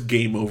Kids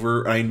Game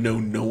Over. I know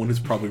no one has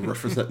probably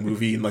referenced that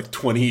movie in like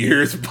 20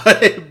 years,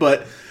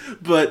 but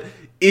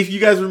if you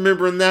guys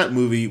remember in that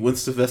movie when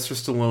Sylvester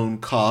Stallone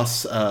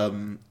costs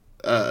the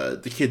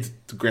kids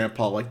to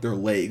Grandpa like their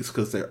legs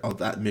because they're on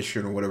that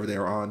mission or whatever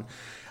they're on,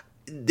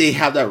 they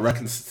have that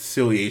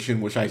reconciliation,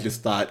 which I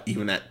just thought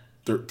even at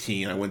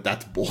 13, I went,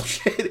 that's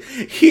bullshit.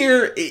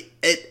 Here,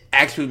 it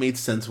actually made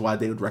sense why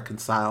they would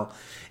reconcile.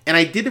 And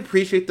I did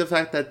appreciate the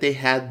fact that they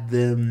had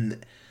them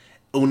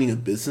owning a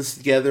business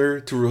together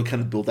to really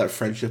kind of build that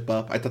friendship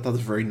up. I thought that was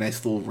a very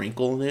nice little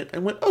wrinkle in it. I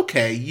went,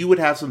 okay, you would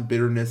have some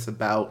bitterness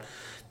about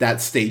that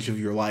stage of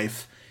your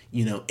life,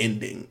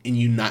 ending, and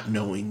you not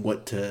knowing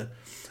what to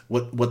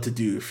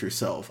do for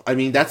yourself. I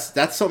mean, that's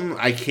something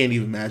I can't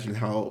even imagine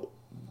how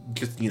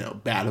just,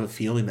 bad of a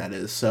feeling that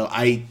is. So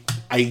I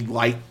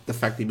like the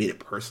fact they made it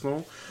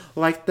personal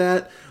like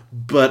that.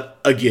 But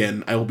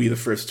again, I will be the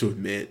first to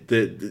admit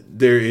that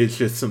there is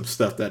just some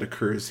stuff that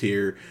occurs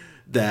here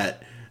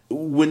that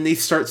when they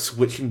start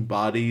switching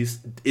bodies,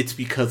 it's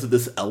because of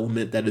this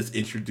element that is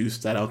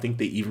introduced that I don't think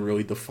they even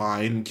really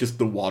define. Just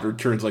the water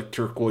turns like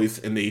turquoise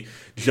and they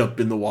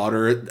jump in the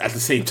water at the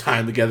same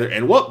time together.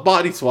 And what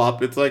body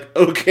swap? It's like,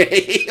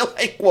 okay,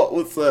 like what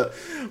was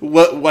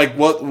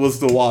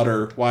the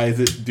water? Why is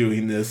it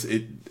doing this?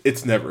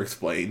 It's never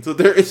explained. So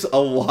there is a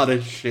lot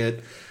of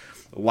shit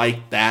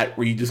like that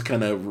where you just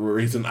kind of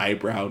raise an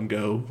eyebrow and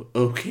go,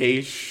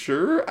 okay,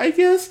 sure, I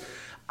guess.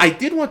 I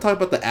did want to talk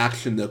about the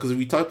action though, because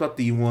we talked about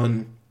the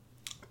one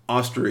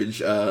ostrich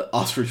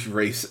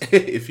race,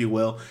 if you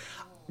will.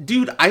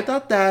 Dude, I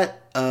thought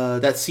that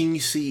that scene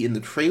you see in the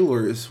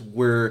trailers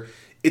where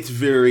it's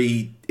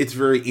very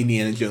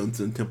Indiana Jones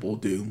and Temple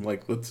of Doom.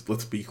 Like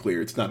let's be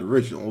clear, it's not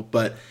original,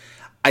 but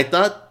I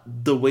thought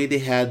the way they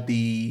had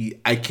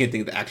I can't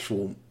think of the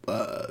actual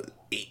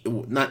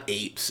not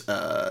apes,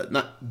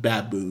 not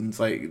baboons.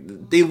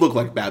 Like they look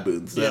like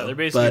baboons. Yeah, though. they're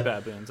basically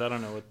baboons. I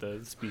don't know what the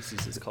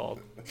species is called,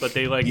 but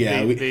they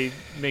they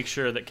make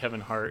sure that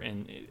Kevin Hart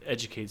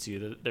educates you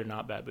that they're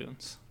not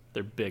baboons.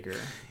 They're bigger.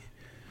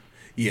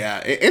 Yeah,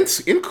 and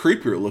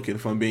creepier looking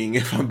if I'm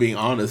being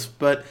honest.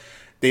 But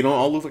they don't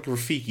all look like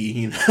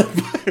Rafiki,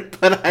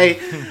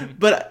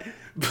 but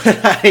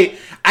I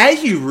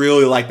actually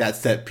really like that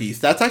set piece.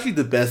 That's actually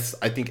the best,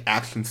 I think,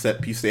 action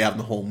set piece they have in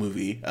the whole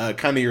movie.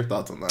 Kind of your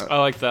thoughts on that? I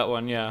like that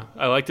one, yeah.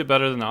 I liked it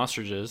better than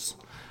ostriches.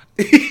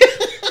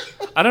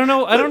 I don't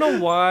know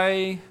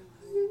why,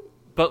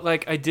 but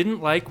like I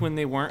didn't like when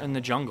they weren't in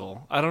the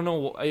jungle. I don't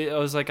know. I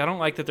was like, I don't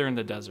like that they're in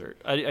the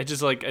desert. I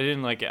just like, I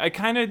didn't like it. I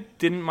kind of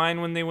didn't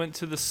mind when they went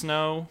to the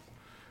snow,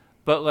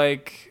 but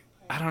like,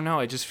 I don't know.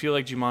 I just feel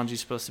like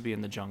Jumanji's supposed to be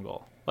in the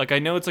jungle. Like I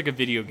know it's like a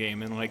video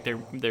game, and like they're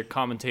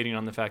commentating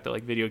on the fact that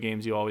like video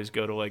games you always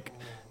go to like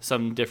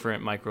some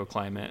different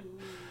microclimate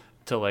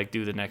to like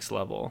do the next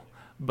level.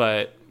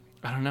 But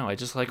I don't know. I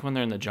just like when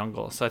they're in the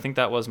jungle. So I think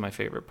that was my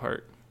favorite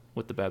part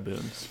with the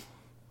baboons.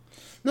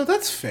 No,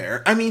 that's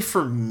fair. I mean,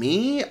 for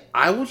me,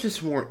 I was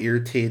just more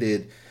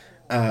irritated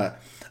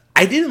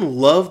I didn't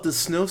love the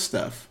snow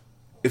stuff.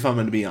 If I'm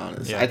going to be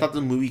honest, Yeah. I thought the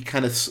movie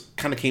kind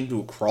of came to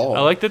a crawl. I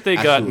like that they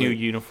got actually. new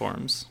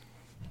uniforms.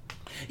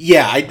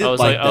 Yeah, I did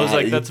I that. was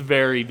like, that's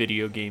very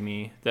video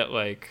gamey. That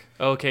like,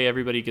 okay,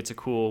 everybody gets a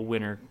cool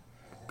winter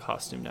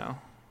costume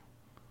now.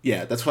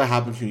 Yeah, that's what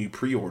happens when you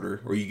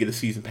pre-order or you get a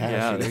season pass.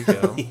 Yeah, there you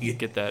go. You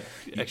get that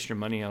extra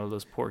money out of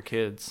those poor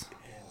kids.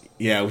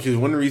 Yeah, which is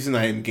one reason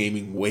I am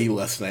gaming way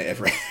less than I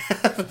ever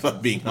have, if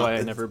I'm being honest. Why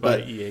I never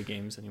buy EA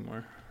games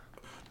anymore.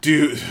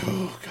 Dude,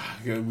 oh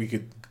god, we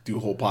could do a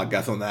whole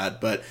podcast on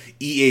that, but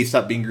EA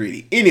stopped being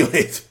greedy.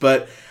 Anyways,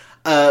 but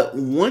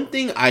one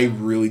thing I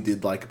really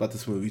did like about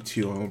this movie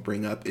too, I'm gonna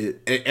bring up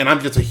it, and I'm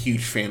just a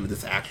huge fan of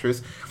this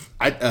actress.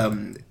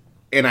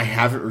 And I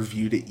haven't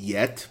reviewed it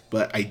yet,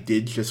 but I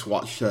did just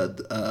watch the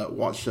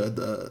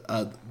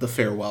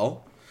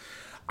Farewell.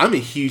 I'm a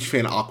huge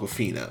fan of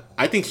Awkwafina.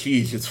 I think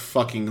she's just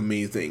fucking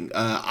amazing.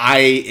 I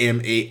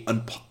am a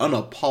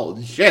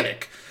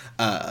unapologetic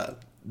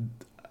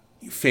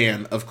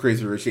fan of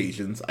Crazy Rich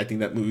Asians. I think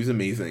that movie's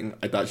amazing.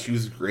 I thought she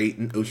was great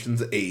in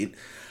Ocean's 8.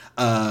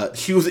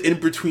 She was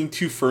in between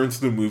two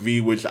ferns in the movie,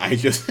 which I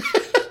just...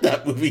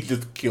 that movie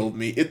just killed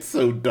me. It's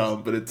so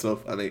dumb, but it's so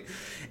funny.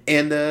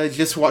 And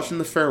just watching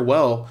The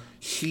Farewell,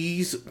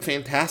 she's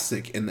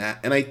fantastic in that.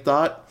 And I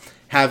thought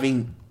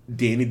having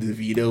Danny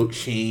DeVito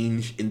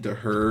change into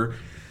her...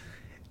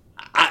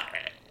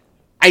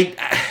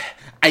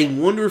 I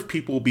wonder if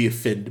people will be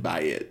offended by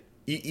it.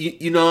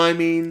 You know what I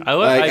mean?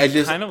 I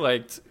just kind of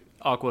liked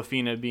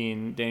Awkwafina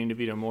being Danny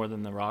DeVito more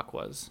than The Rock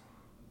was.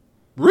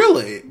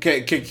 Really?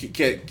 Can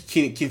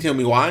you tell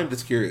me why? I'm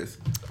just curious.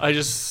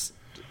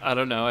 I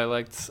don't know. I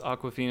liked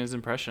Awkwafina's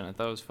impression. I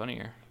thought it was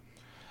funnier.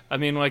 I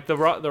mean, like The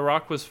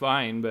Rock was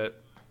fine,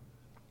 but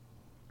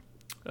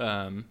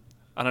I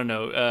don't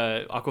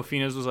know.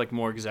 Awkwafina's was like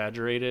more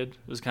exaggerated.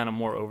 It was kind of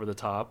more over the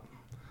top.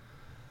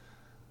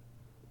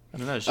 I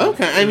don't know.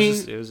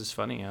 It was just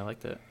funny. I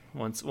liked it.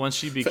 Once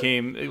she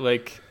became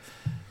like.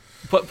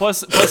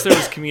 Plus there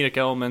was comedic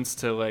elements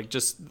to like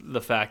just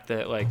the fact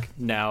that like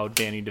now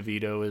Danny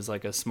DeVito is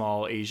like a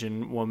small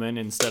Asian woman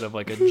instead of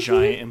like a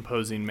giant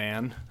imposing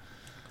man.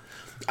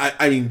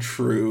 I mean,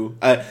 true.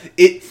 I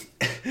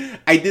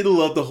did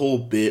love the whole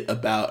bit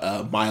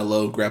about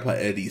Milo, Grandpa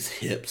Eddie's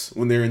hips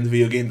when they're in the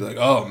video game. They're like,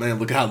 "Oh man,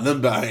 look how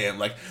limber I am!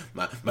 Like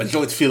my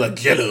joints feel like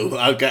Jello."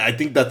 I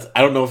think that's.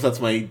 I don't know if that's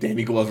my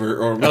Danny Glover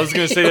or. I was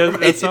gonna say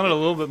that sounded a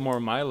little bit more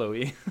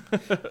Milo-y.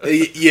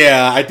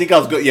 Yeah, I think I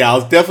was going. Yeah, I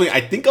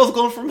think I was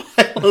going for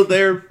Milo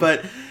there,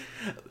 but.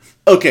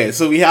 Okay,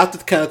 so we have to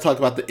kind of talk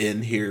about the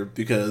end here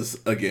because,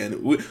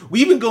 again,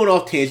 we've been going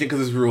off tangent because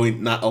there's really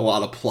not a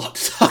lot of plot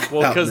to talk about.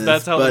 Well, because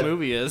that's how the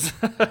movie is.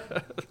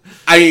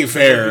 I ain't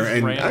fair.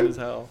 And random as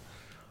hell.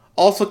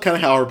 Also kind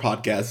of how our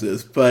podcast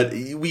is. But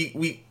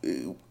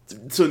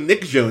so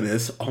Nick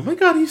Jonas, oh my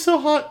god, he's so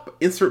hot.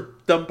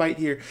 Insert dumb bite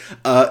here.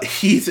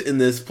 He's in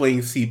this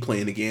playing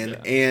Seaplane again.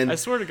 Yeah. And I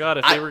swear to God,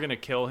 if they were going to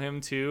kill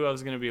him too, I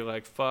was going to be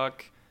like,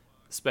 fuck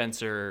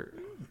Spencer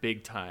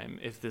big time.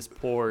 If this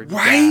poor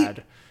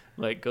dad...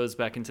 like goes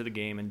back into the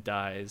game and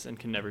dies and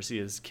can never see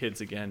his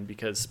kids again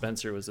because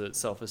Spencer was a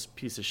selfish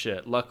piece of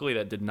shit. Luckily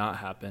that did not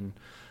happen,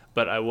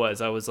 but I was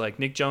like,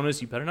 Nick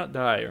Jonas, you better not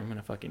die or I'm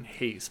gonna fucking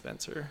hate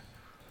Spencer.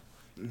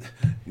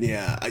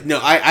 Yeah, no,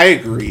 I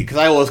agree because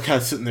I was kind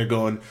of sitting there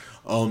going,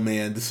 oh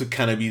man, this would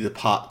kind of be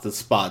the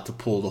spot to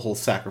pull the whole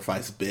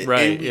sacrifice bit,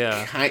 right?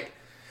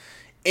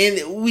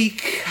 And we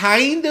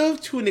kind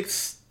of, to an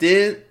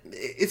extent,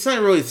 it's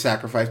not really a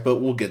sacrifice, but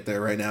we'll get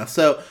there right now.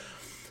 So.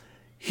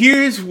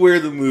 Here's where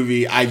the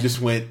movie, I just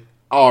went,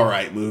 all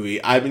right,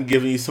 movie, I've been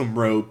giving you some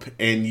rope,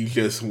 and you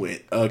just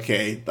went,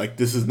 okay, like,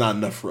 this is not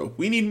enough rope.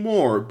 We need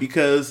more,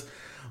 because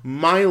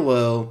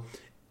Milo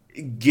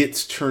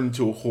gets turned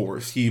into a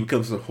horse. He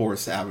becomes a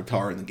horse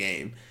avatar in the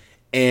game.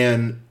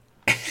 And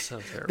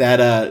so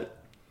that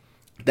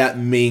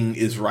Ming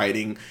is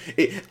writing.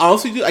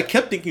 Honestly, dude, I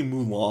kept thinking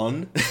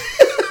Mulan.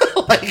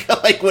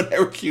 like,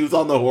 whenever she was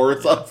on the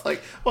horse, I was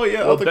like, oh,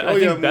 yeah. Well, I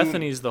think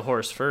Bethany's the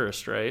horse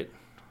first, right?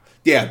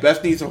 Yeah,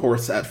 Bethany's a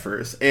horse at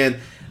first, and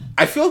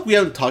I feel like we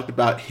haven't talked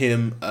about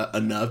him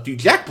enough. Dude,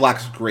 Jack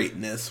Black's great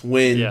in this.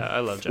 I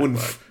love Jack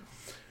Black.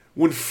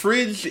 When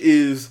Fridge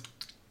is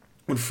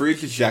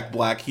Jack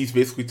Black, he's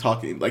basically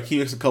talking like he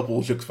makes a couple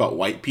of jokes about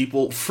white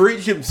people.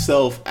 Fridge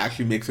himself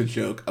actually makes a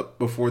joke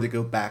before they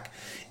go back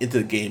into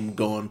the game,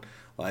 going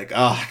like,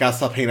 "Oh, I gotta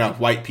stop hanging out with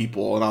white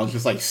people," and I was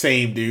just like,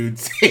 "Same, dude,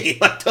 same."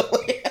 I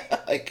totally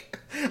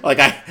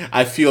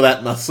I feel that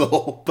in my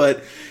soul,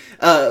 but.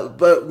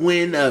 But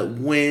when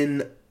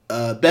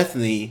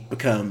Bethany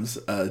becomes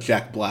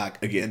Jack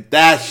Black again,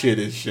 that shit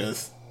is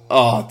just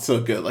it's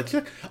so good. Like,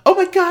 oh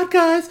my god,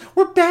 guys,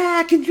 we're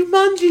back in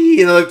Jumanji.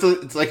 You know,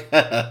 it's like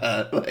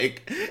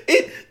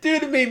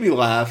dude, it made me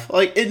laugh.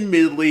 Like,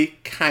 admittedly,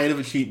 kind of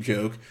a cheap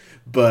joke,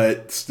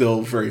 but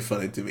still very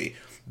funny to me.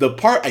 The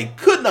part I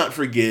could not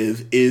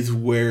forgive is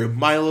where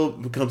Milo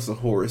becomes the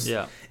horse.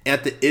 Yeah.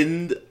 At the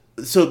end,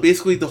 so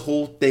basically the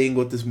whole thing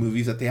with this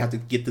movie is that they have to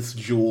get this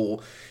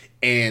jewel.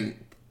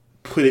 And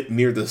put it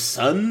near the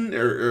sun,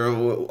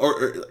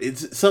 or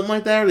it's something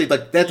like that. Or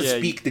they have to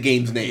speak the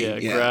game's name.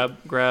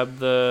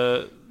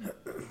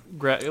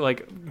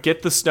 Like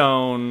get the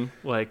stone,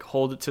 like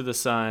hold it to the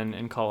sun,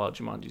 and call out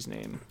Jumanji's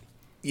name.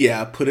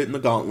 Yeah, put it in the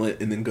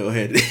gauntlet, and then go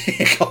ahead and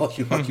call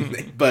Jumanji's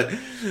name. But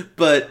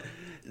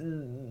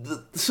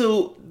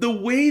so the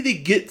way they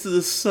get to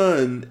the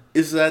sun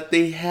is that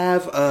they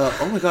have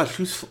oh my gosh,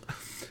 who's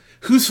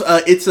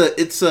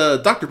it's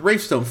Dr.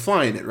 Bravestone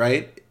flying it,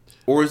 right?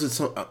 Or is it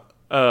some?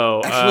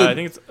 I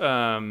think it's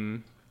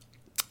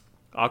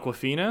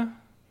Aquafina.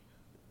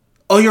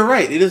 Oh, you're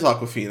right. It is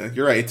Aquafina.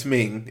 You're right. It's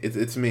Ming.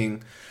 It's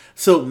Ming.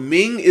 So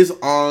Ming is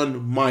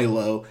on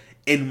Milo,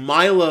 and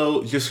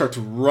Milo just starts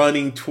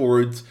running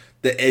towards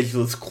the edge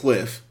of this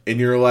cliff, and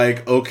you're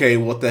like, okay,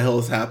 what the hell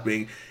is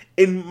happening?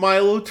 And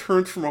Milo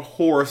turns from a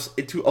horse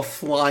into a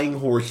flying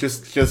horse,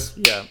 just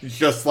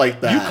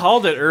like that. You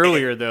called it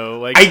earlier, though.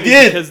 Like I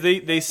did, because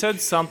they said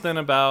something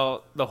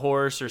about the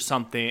horse or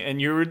something, and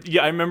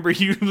I remember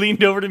you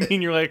leaned over to me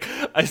and you're like,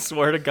 "I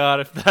swear to God,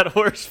 if that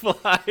horse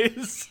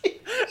flies."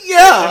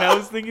 Yeah. And I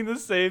was thinking the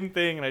same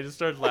thing, and I just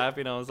started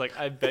laughing. I was like,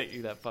 "I bet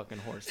you that fucking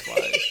horse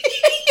flies." And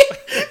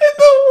the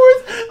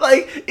horse,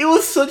 like, it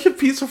was such a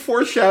piece of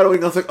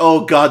foreshadowing. I was like,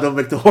 "Oh God, don't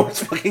make the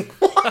horse fucking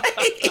fly."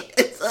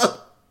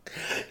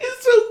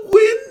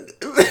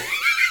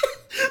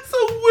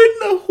 When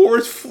the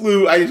horse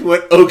flew, I just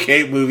went,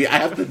 okay, movie, I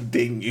have to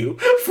ding you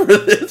for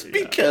this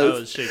because... I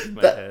was shaking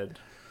my head.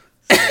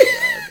 So bad.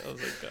 I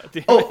was like, God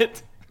damn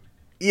it.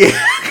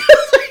 Yeah,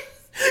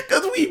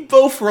 because we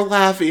both were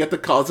laughing at the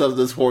concept of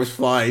this horse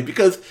flying,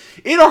 because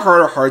in our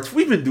heart of hearts,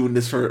 we've been doing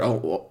this for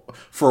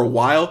a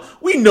while.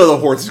 We know the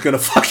horse is going to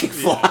fucking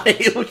fly.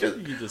 Yeah. It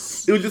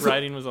was just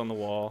writing was on the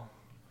wall.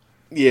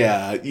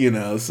 Yeah,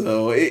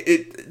 so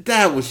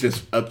that was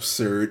just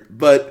absurd.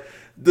 But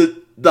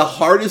the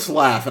hardest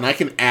laugh, and I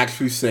can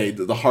actually say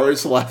that the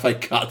hardest laugh I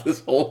got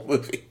this whole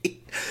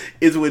movie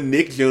is when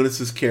Nick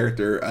Jonas's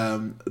character,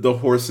 the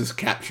horse, is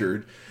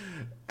captured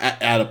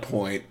at a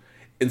point,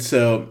 and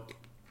so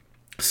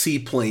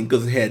Seaplane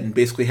goes ahead and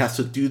basically has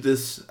to do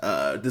this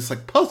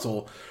like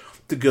puzzle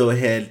to go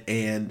ahead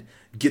and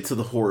get to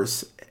the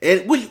horse.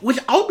 And which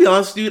I'll be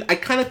honest, dude, I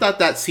kind of thought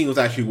that scene was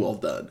actually well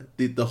done.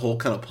 The whole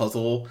kind of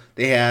puzzle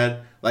they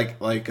had, like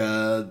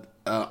a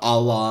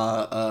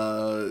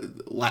la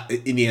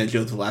Indiana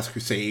Jones: The Last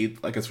Crusade.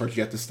 Like, as far as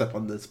you have to step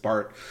on this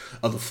part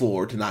of the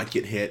floor to not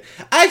get hit.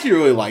 I actually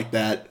really like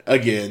that.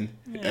 Again,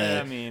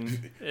 yeah, I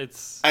mean,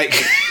 it's.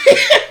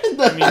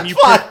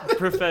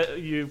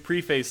 You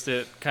prefaced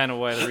it kind of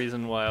why the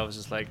reason why I was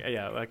just like,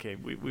 yeah, okay,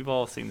 we've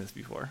all seen this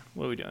before.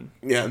 What are we doing?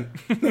 Yeah,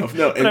 no,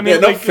 but but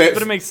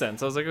it makes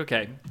sense. I was like,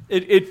 okay,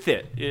 it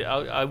fit.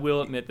 I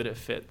will admit that it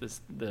fit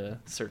the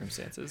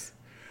circumstances.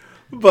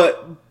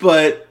 But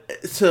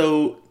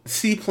so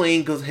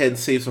Seaplane goes ahead and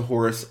saves the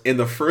horse, and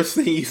the first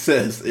thing he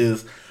says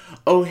is,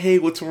 "Oh, hey,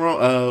 what's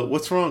wrong?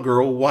 What's wrong,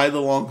 girl? Why the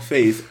long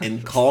face?"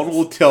 And Colin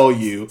will tell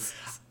you,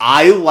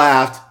 I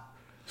laughed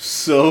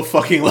so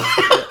fucking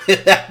loud in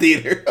that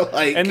theater.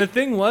 Like, and the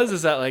thing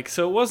is that, like,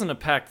 so it wasn't a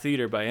packed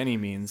theater by any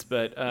means,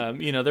 but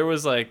there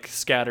was like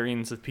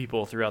scatterings of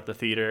people throughout the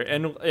theater,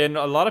 and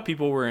a lot of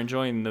people were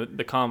enjoying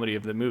the comedy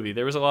of the movie.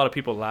 There was a lot of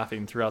people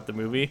laughing throughout the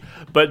movie,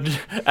 but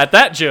at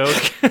that joke,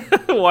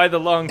 why the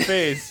long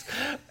face,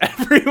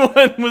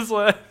 everyone was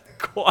like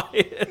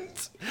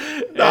quiet.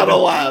 Not a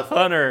laugh.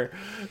 Hunter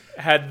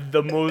had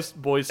the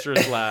most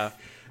boisterous laugh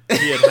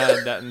he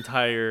had that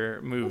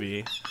entire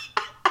movie.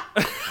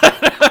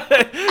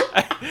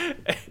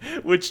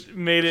 Which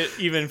made it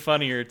even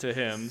funnier to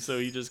him, so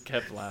he just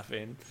kept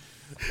laughing.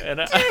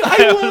 And I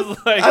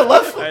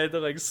had to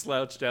like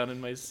slouch down in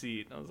my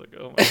seat. I was like,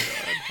 oh my God,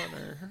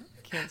 Hunter, I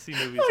can't see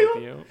movies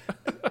with you.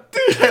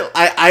 Dude,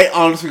 I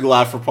honestly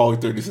laughed for probably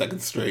 30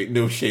 seconds straight.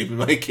 No shame in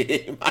my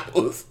game. I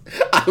was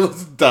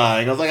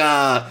dying. I was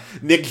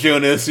like, Nick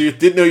Jonas, you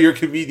didn't know you're a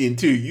comedian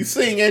too. You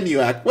sing and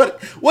you act.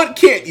 What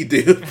can't you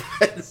do?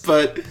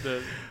 but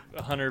the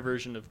Hunter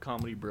version of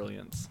comedy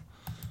brilliance.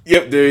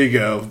 Yep, there you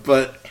go.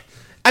 But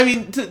I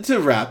mean, to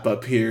wrap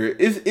up here,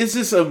 is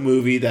this a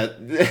movie that,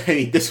 I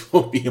mean, this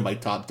won't be in my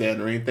top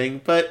 10 or anything,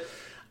 but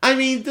I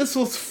mean, this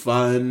was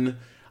fun.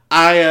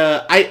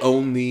 I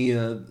own the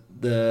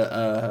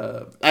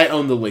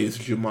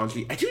latest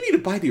Jumanji. I do need to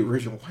buy the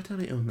original. Why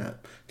don't I own that?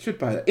 I should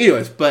buy that.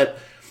 Anyways, but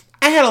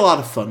I had a lot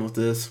of fun with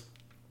this.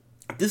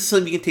 This is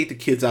something you can take the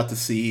kids out to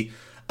see.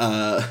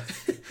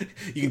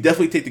 You can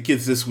definitely take the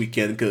kids this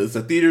weekend because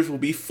the theaters will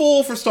be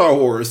full for Star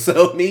Wars.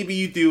 So maybe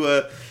you do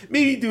a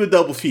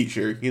double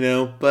feature,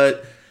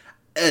 But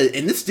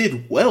and this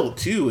did well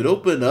too. It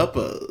opened up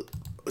over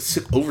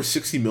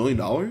 $60 million.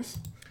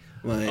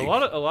 Like,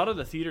 a lot of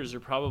the theaters are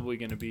probably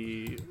going to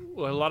be, a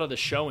lot of the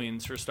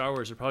showings for Star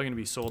Wars are probably going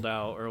to be sold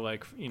out, or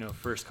like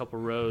first couple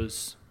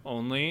rows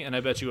only. And I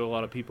bet you a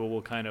lot of people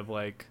will kind of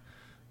like,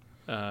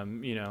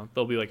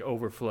 they'll be like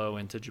overflow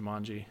into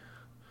Jumanji.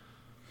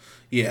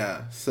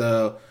 Yeah,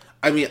 so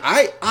I mean,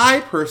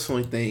 I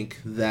personally think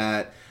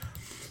that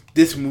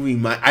this movie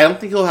might. I don't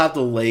think it'll have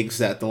the legs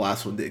that the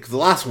last one did, because the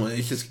last one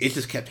it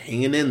just kept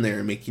hanging in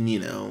there,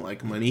 making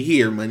like money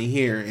here,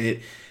 and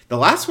the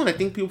last one I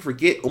think people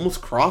forget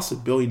almost crossed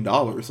 $1 billion.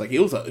 Like it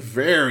was a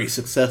very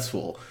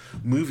successful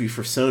movie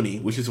for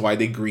Sony, which is why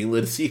they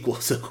greenlit a sequel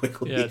so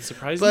quickly. Yeah, it's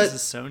surprising this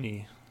is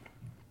Sony.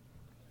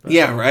 But,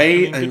 yeah,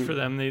 right. I mean, good for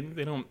them. They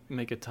don't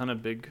make a ton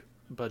of big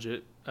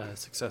budget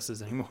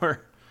successes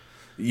anymore.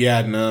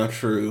 Yeah, no,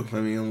 true. I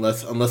mean,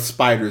 unless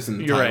Spider's in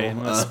the You're title. right,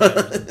 unless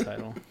Spider's in the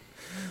title.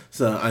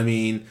 So, I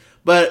mean,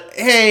 but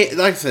hey,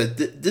 like I said,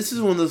 this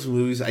is one of those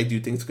movies I do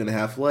think is going to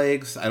have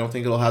legs. I don't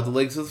think it'll have the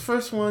legs of the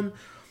first one,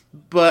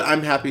 but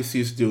I'm happy to see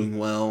it's doing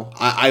well.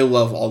 I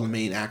love all the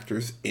main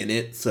actors in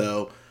it,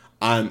 so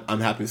I'm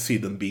happy to see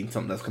them being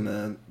something that's going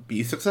to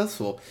be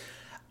successful.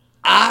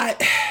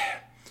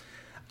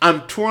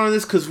 I'm torn on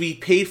this because we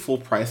paid full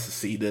price to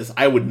see this.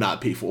 I would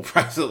not pay full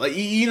price. Like,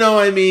 you know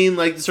what I mean?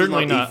 Like,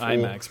 certainly not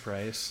IMAX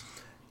price.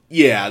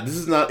 Yeah, this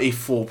is not a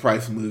full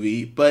price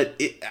movie, but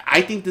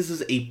I think this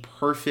is a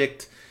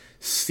perfect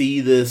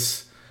see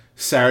this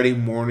Saturday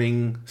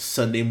morning,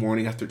 Sunday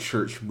morning after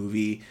church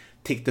movie.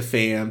 Take the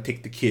fam,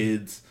 take the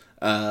kids,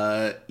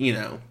 early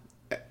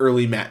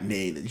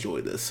matinee and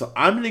enjoy this. So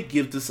I'm gonna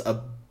give this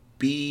a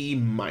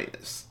B-.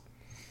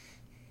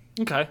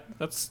 Okay,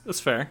 that's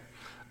fair.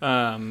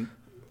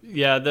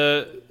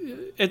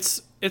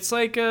 It's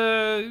like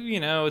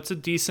it's a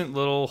decent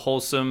little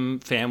wholesome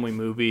family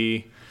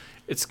movie.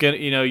 It's gonna,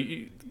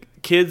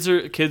 kids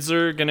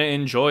are gonna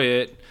enjoy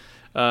it,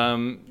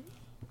 probably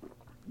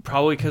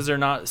because they're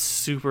not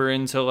super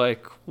into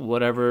like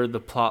whatever the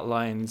plot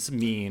lines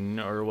mean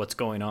or what's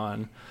going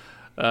on.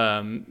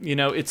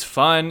 It's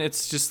fun.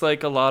 It's just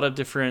like a lot of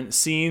different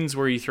scenes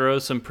where you throw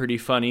some pretty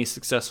funny,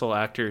 successful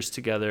actors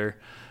together.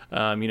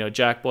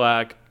 Jack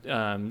Black,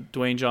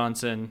 Dwayne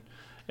Johnson,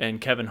 and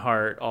Kevin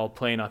Hart all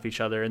playing off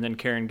each other, and then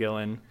Karen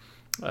Gillan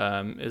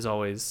is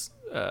always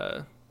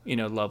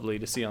lovely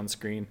to see on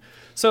screen.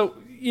 So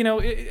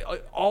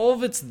all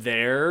of it's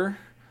there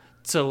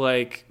to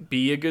like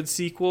be a good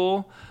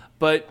sequel,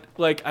 but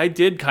like I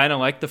did kind of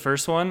like the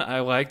first one. I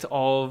liked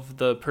all of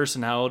the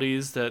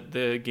personalities that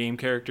the game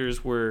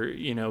characters were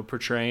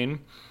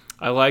portraying.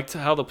 I liked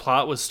how the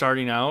plot was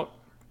starting out,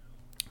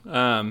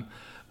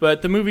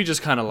 but the movie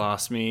just kind of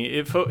lost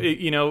me.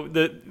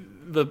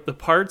 The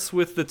parts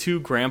with the two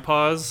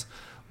grandpas,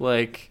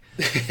 like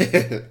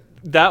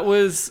that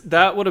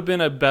would have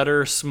been a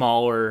better,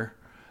 smaller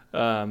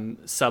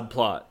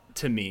subplot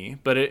to me,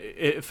 but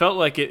it felt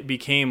like it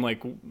became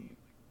like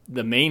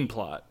the main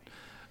plot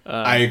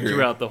I agree.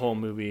 Throughout the whole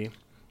movie,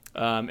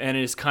 and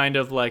it's kind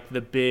of like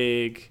the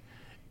big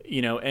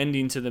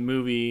ending to the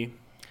movie.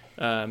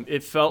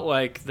 It felt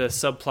like the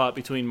subplot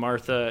between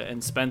Martha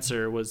and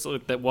Spencer was the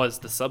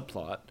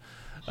subplot.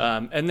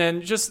 And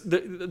then just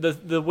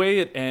the way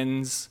it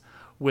ends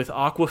with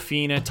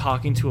Awkwafina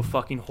talking to a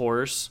fucking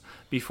horse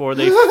before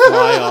they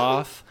fly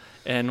off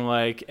and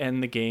like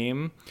end the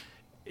game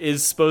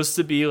is supposed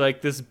to be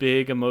like this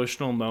big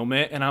emotional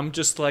moment, and I'm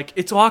just like,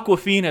 it's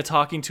Awkwafina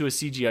talking to a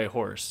CGI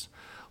horse.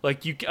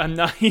 Like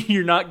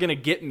you're not gonna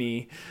get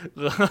me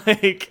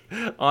like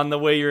on the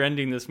way you're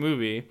ending this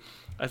movie.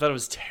 I thought it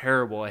was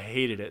terrible. I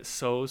hated it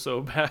so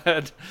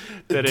bad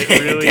that it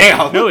really.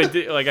 Damn. No, it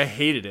did. Like I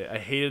hated it. I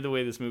hated the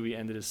way this movie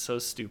ended. It's so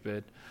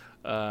stupid.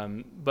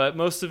 But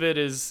most of it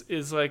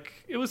is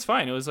like it was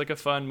fine. It was like a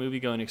fun movie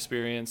going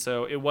experience.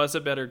 So it was a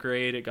better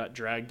grade. It got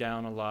dragged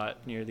down a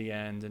lot near the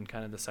end and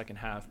kind of the second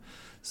half.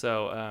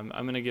 So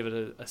I'm gonna give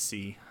it a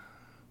C.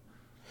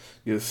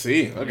 You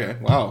C? Okay.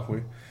 Wow.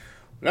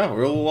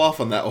 We're a little off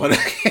on that one.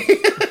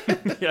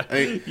 Yeah,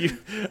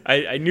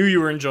 I knew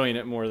you were enjoying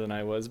it more than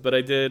I was, but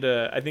I did.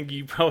 I think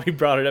you probably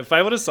brought it up. If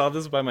I would have saw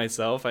this by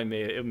myself,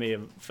 it may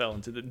have fell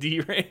into the D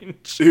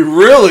range.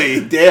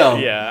 Really?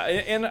 Damn. Yeah,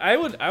 and I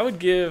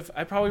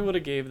probably would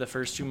have gave the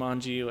first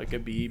Jumanji like a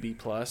B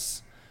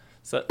plus,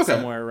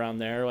 somewhere around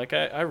there. Like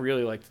I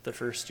really liked the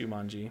first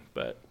Jumanji,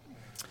 but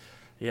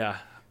yeah,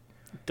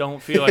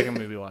 don't feel like I'm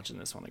gonna be watching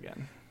this one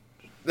again.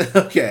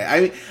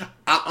 Okay,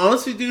 I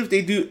honestly, dude,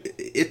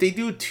 if they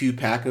do a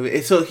 2-pack of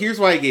it, so here's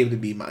why I gave it a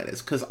B-,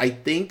 because I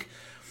think,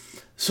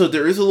 so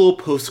there is a little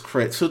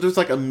post-credit, so there's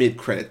like a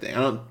mid-credit thing.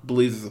 I don't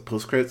believe there's a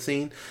post-credit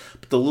scene,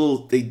 but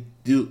they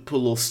do put a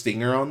little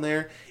stinger on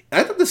there. And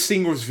I thought the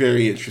stinger was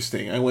very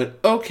interesting. I went,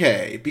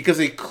 okay, because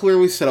they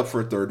clearly set up for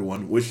a third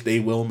one, which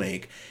they will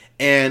make.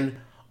 And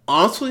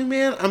honestly,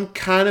 man, I'm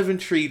kind of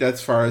intrigued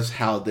as far as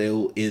how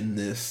they'll end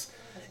this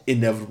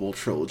inevitable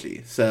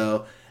trilogy.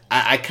 So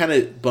I kind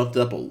of bumped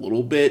it up a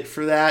little bit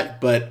for that,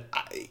 but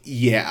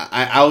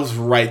I was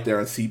right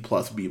there on C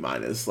plus B-,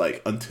 like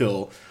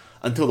until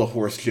the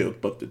horse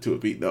joke bumped it to a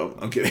B. No,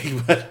 I'm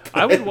kidding. But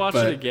I would watch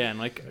it again.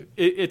 Like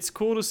it's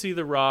cool to see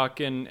The Rock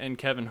and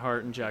Kevin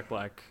Hart and Jack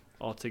Black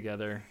all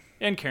together,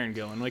 and Karen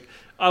Gillan. Like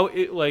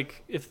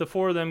if the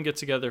four of them get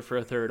together for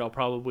a third, I'll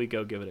probably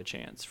go give it a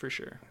chance for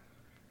sure.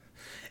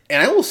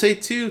 And I will say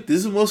too, this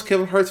is the most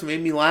Kevin Hart's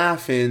made me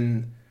laugh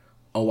in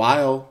a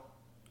while.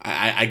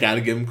 I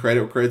gotta give him credit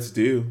where credit's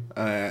due.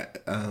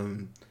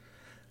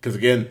 Because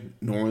again,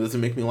 Norman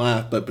doesn't make me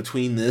laugh, but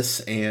between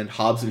this and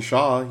Hobbs and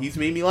Shaw, he's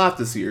made me laugh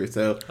this year.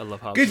 So I love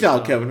Hobbs good and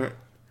job, Shaw. Kevin Hart.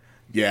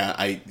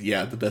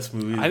 Yeah, the best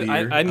movie of the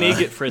year. I may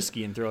get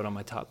frisky and throw it on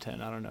my top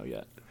 10. I don't know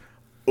yet.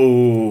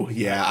 Oh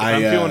yeah,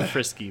 I'm feeling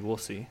frisky. We'll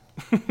see.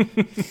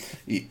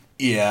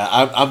 Yeah,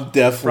 I'm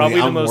definitely Probably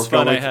the I'm most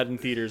fun like, I had in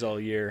theaters all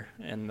year,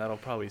 and that'll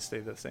probably stay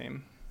the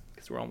same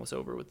because we're almost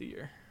over with the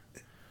year.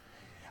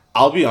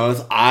 I'll be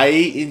honest, I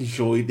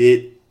enjoyed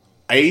it.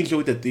 I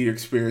enjoyed the theater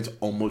experience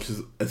almost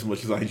as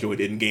much as I enjoyed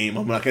Endgame.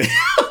 I'm not gonna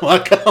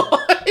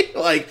lie.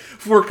 Like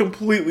for a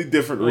completely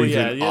different reason.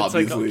 Yeah, it's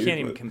obviously, like you can't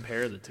even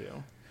compare the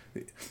two.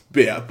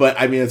 But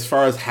I mean, as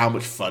far as how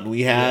much fun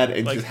we had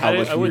and like, just how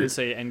much I wouldn't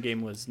say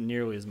Endgame was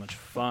nearly as much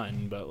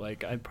fun, but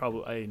like I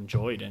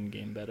enjoyed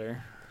Endgame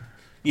better.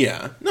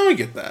 Yeah, no, I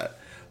get that.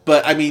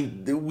 But I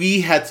mean,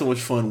 we had so much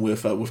fun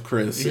with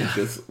Chris and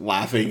just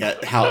laughing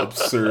at how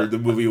absurd the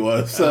movie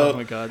was. So, oh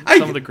my god,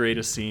 some of the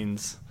greatest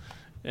scenes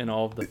in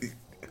all of the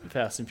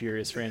Fast and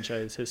Furious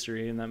franchise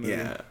history in that movie.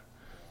 Yeah,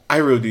 I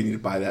really do need to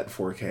buy that in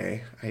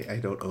 4K. I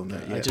don't own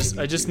that yet.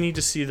 I just need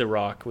to see The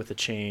Rock with a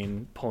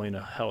chain pulling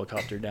a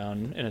helicopter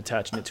down and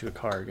attaching it to a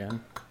car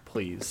again.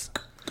 Please,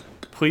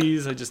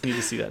 I just need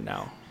to see that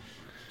now.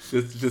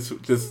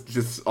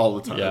 Just all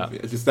the time. Yeah.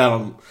 Just that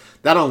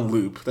on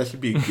loop. That should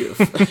be a gift.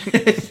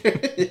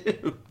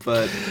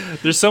 But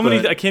there's so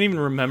many. I can't even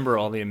remember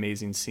all the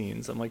amazing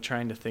scenes. I'm like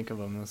trying to think of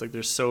them. It's like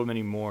there's so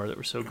many more that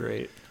were so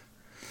great.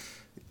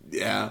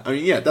 Yeah, I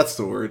mean, yeah, that's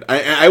the word.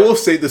 I will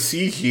say the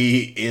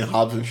CG in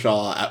Hobbs and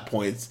Shaw at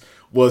points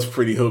was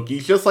pretty hokey,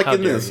 just like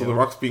in this. So The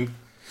Rock's being.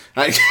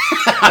 I'm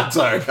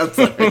sorry.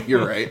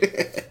 You're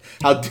right.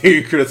 How dare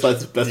you criticize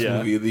the best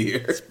movie of the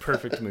year? It's a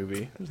perfect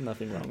movie. There's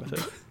nothing wrong with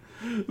it.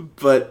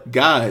 But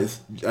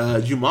guys,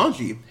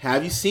 Jumanji,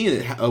 have you seen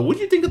it? What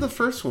do you think of the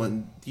first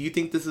one? Do you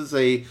think this is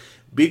a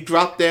big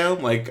drop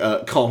down, like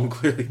Colin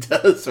clearly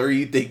does, or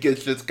you think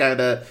it's just kind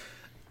of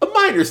a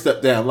minor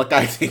step down, like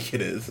I think it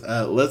is?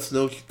 Let us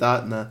know what you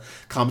thought in the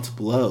comments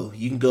below.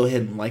 You can go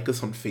ahead and like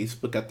us on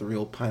Facebook at The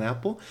Real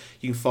Pineapple.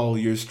 You can follow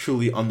yours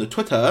truly on the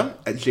Twitter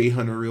at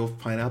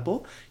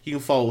JHunterRealPineapple. You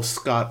can follow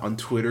Scott on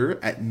Twitter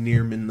at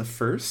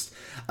NearmanTheFirst.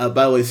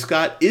 By the way,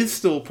 Scott is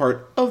still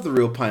part of The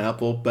Real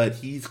Pineapple, but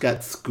he's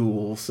got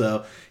school,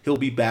 so he'll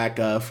be back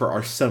for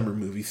our summer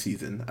movie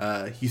season.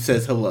 He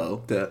says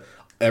hello to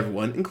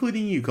everyone,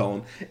 including you,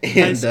 Colin. And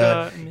hi,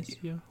 Scott. I miss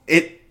you.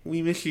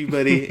 We miss you,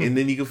 buddy. And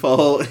then you can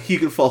follow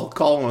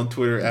Colin on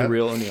Twitter at The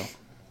Real O'Neill.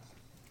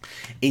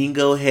 And you can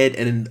go ahead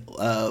and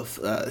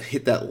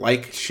hit that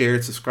like, share,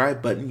 and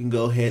subscribe button. You can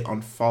go ahead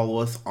and follow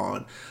us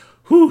on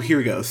here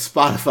we go.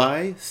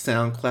 Spotify,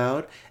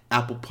 SoundCloud,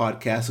 Apple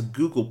Podcasts,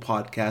 Google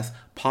Podcasts,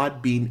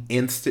 Podbean,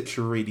 and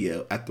Stitcher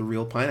Radio at The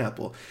Real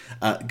Pineapple.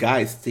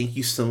 Guys, thank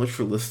you so much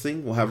for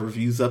listening. We'll have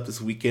reviews up this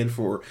weekend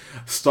for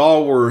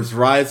Star Wars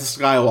Rise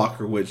of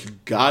Skywalker, which,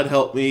 God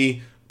help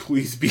me,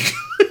 please be good.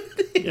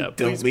 Yeah,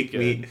 don't make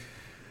me,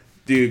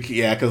 dude.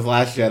 Yeah, because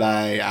Last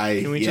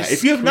Jedi, Can we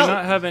if you have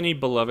not have any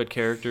beloved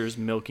characters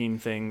milking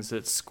things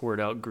that squirt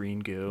out green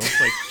goo,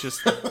 like just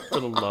for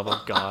the love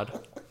of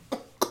God.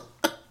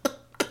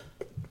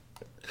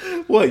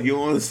 What you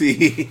want to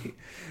see?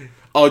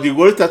 Oh, dude,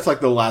 what if that's like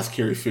the last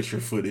Carrie Fisher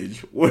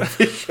footage? What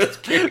if it's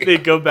just Carrie? They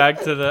go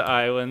back to the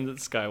island that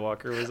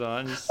Skywalker was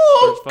on, just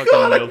start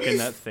fucking milking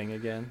that thing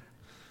again.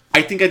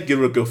 I think I'd give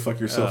it a go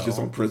fuck yourself just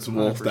on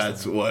principle. 100%. If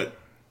that's what,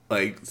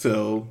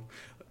 so.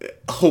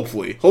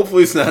 Hopefully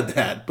it's not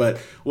that, but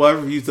we'll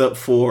have reviews up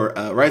for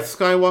Rise of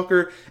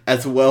Skywalker,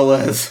 as well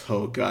as,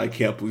 oh god, I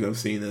can't believe I'm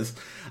seeing this,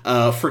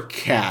 for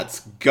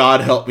Cats. God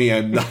help me,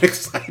 I'm not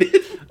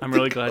excited. I'm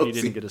really glad you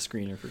didn't get a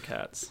screener for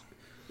Cats.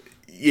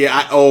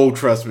 Yeah,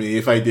 trust me,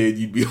 if I did,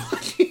 you'd be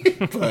lucky.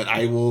 But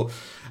I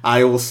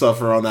will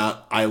suffer on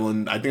that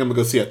island. I think I'm gonna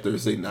go see it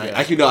Thursday night. Yeah.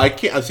 Actually, no, I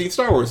can't. I've seen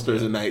Star Wars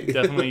Thursday night.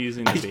 Definitely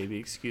using the baby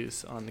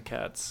excuse on the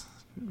Cats.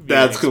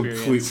 That's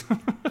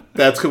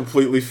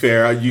completely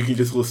fair. You can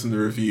just listen to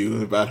the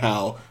review about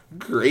how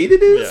great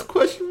it is,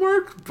 question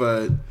mark.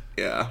 But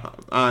yeah,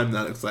 I'm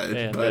not excited.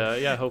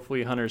 And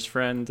hopefully Hunter's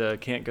friend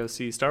can't go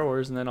see Star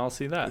Wars, and then I'll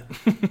see that.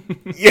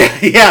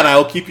 yeah, and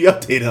I'll keep you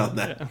updated on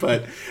that.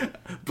 Yeah.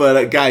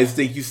 But guys,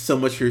 thank you so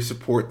much for your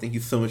support. Thank you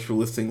so much for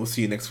listening. We'll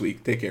see you next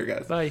week. Take care,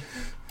 guys. Bye.